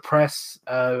suppress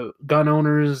gun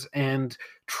owners and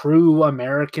true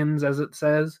Americans, as it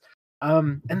says.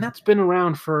 And that's been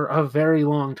around for a very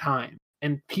long time,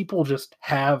 and people just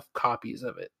have copies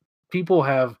of it. People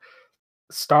have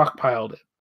stockpiled it.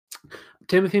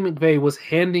 Timothy McVeigh was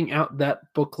handing out that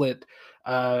booklet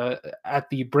at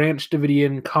the Branch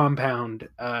Davidian compound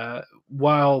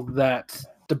while that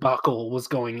debacle was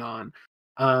going on,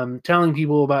 telling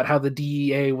people about how the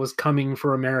DEA was coming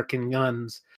for American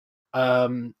guns,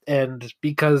 and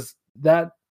because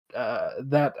that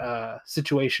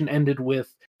situation ended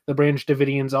with the Branch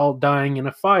Davidians all dying in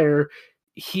a fire,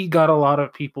 he got a lot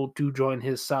of people to join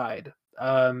his side.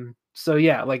 So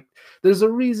yeah, like there's a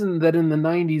reason that in the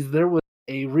 90s there was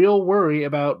a real worry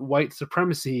about white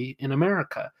supremacy in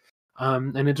America.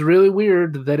 And it's really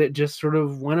weird that it just sort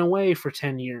of went away for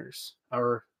 10 years,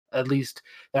 or at least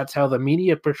that's how the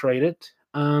media portrayed it.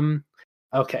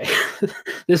 Okay,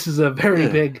 this is a very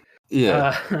big...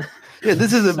 Yeah,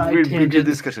 this is a very good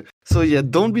discussion. So yeah,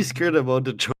 don't be scared about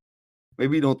the joke.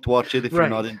 Maybe don't watch it if you're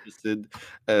not interested.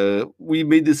 We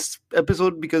made this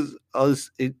episode because I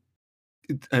was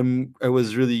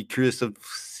really curious of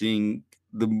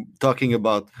talking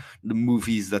about the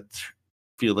movies that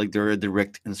feel like they're a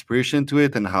direct inspiration to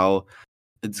it and how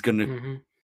it's gonna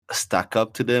stack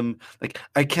up to them. Like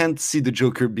I can't see the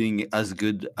Joker being as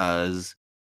good as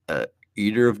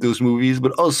either of those movies,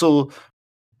 but also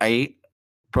I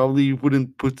probably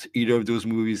wouldn't put either of those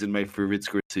movies in my favorite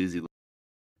Scorsese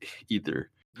either.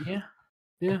 Yeah.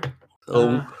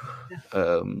 So,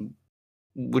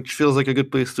 which feels like a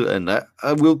good place to end.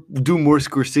 I will do more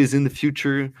Scorsese in the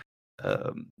future.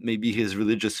 Maybe his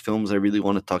religious films. I really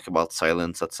want to talk about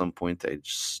Silence at some point.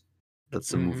 That's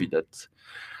a movie that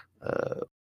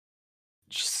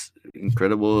just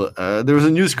incredible. There was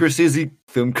a new Scorsese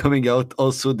film coming out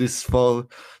also this fall,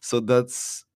 so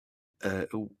that's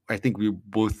I think we're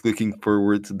both looking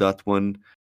forward to that one.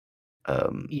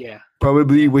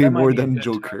 Probably way more than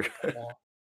Joker.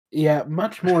 Yeah,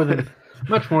 much more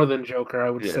than Joker, I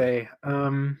would say.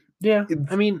 Yeah,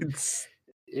 I mean,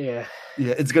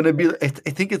 it's gonna be. I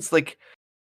think it's like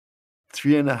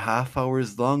 3.5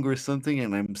 hours long or something,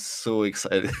 and I'm so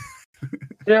excited.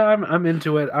 Yeah, I'm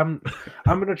into it. I'm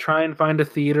gonna try and find a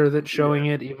theater that's showing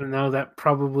it, even though that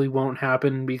probably won't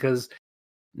happen because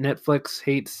Netflix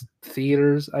hates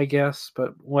theaters, I guess.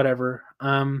 But whatever.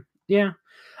 Yeah,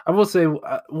 I will say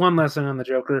one last thing on the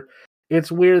Joker.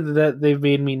 It's weird that they've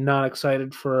made me not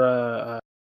excited for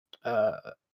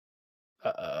a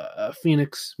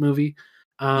Phoenix movie,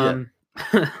 because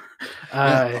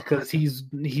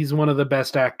he's one of the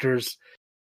best actors.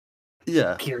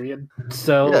 Yeah. Period.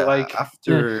 So like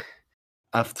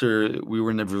after We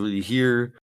Were Never Really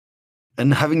Here,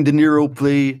 and having De Niro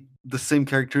play the same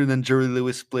character that Jerry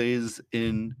Lewis plays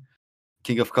in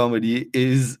King of Comedy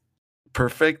is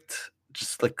perfect.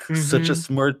 Just like such a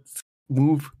smart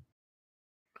move.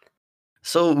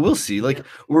 So we'll see. Like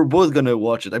we're both gonna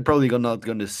watch it. I'm probably not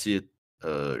gonna see it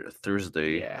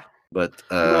Thursday. Yeah. But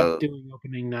we're not doing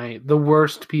opening night. The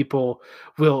worst people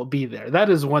will be there. That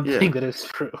is one thing that is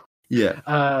true. Yeah.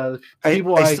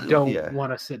 People I don't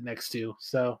want to sit next to.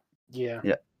 So yeah.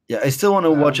 I still want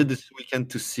to watch it this weekend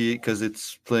to see it because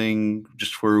it's playing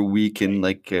just for a week in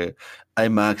like IMAX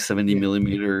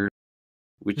 70mm,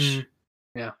 which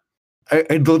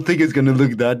I don't think it's gonna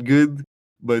look that good,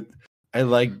 but I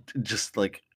like just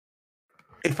like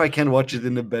if I can watch it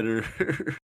in a better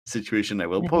situation, I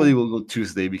will. Probably will go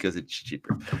Tuesday because it's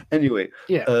cheaper. Anyway,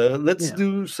 let's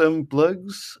do some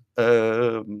plugs.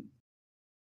 You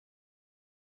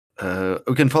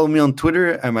can follow me on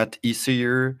Twitter. I'm at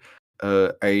Esayer.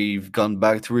 I've gone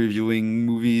back to reviewing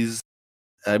movies.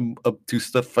 I'm up to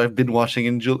stuff I've been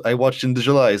watching I watched in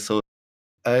July, so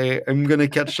I'm gonna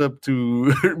catch up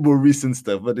to more recent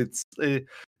stuff. But it's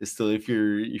still if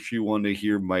you want to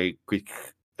hear my quick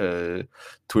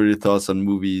Twitter thoughts on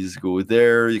movies, go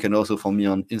there. You can also follow me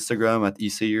on Instagram at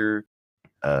Esayer.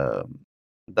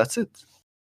 That's it.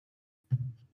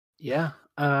 Yeah.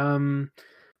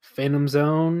 Phantom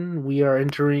Zone. We are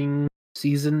entering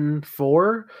season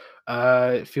 4.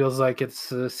 It feels like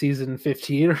it's season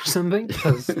 15 or something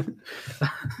because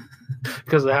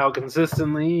of how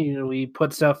consistently we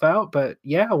put stuff out. But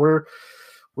yeah, we're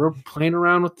playing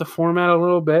around with the format a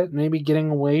little bit, maybe getting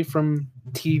away from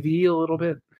TV a little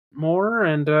bit more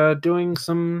and doing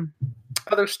some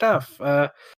other stuff.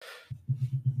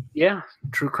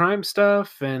 True crime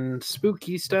stuff and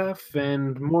spooky stuff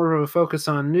and more of a focus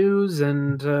on news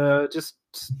and just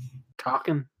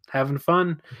talking, having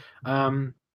fun.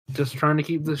 Just trying to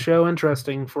keep the show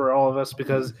interesting for all of us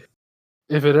because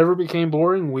if it ever became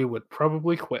boring, we would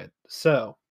probably quit.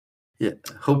 So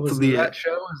hopefully that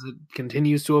show as it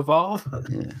continues to evolve.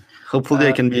 Hopefully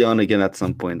I can be on again at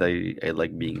some point. I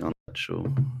like being on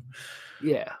show.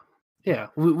 Yeah.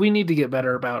 We need to get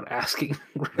better about asking.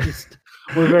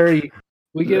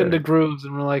 We get into grooves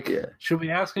and we're like, should we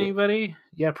ask anybody?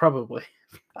 Yeah, probably.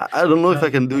 I don't know if I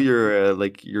can do your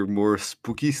your more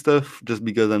spooky stuff just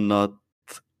because I'm not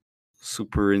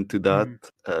super into that.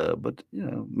 But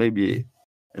maybe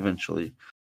eventually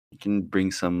you can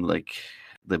bring some like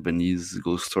Lebanese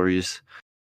ghost stories.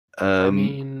 I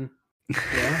mean,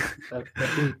 yeah,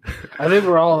 I think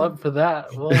we're all up for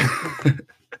that. Well,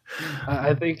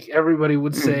 I think everybody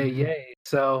would say yay.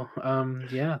 So,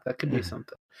 yeah, that could be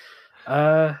something.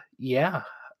 Yeah.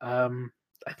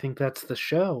 I think that's the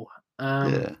show.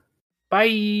 Yeah.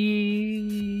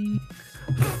 Bye.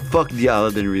 Fuck the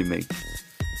Aladdin remake.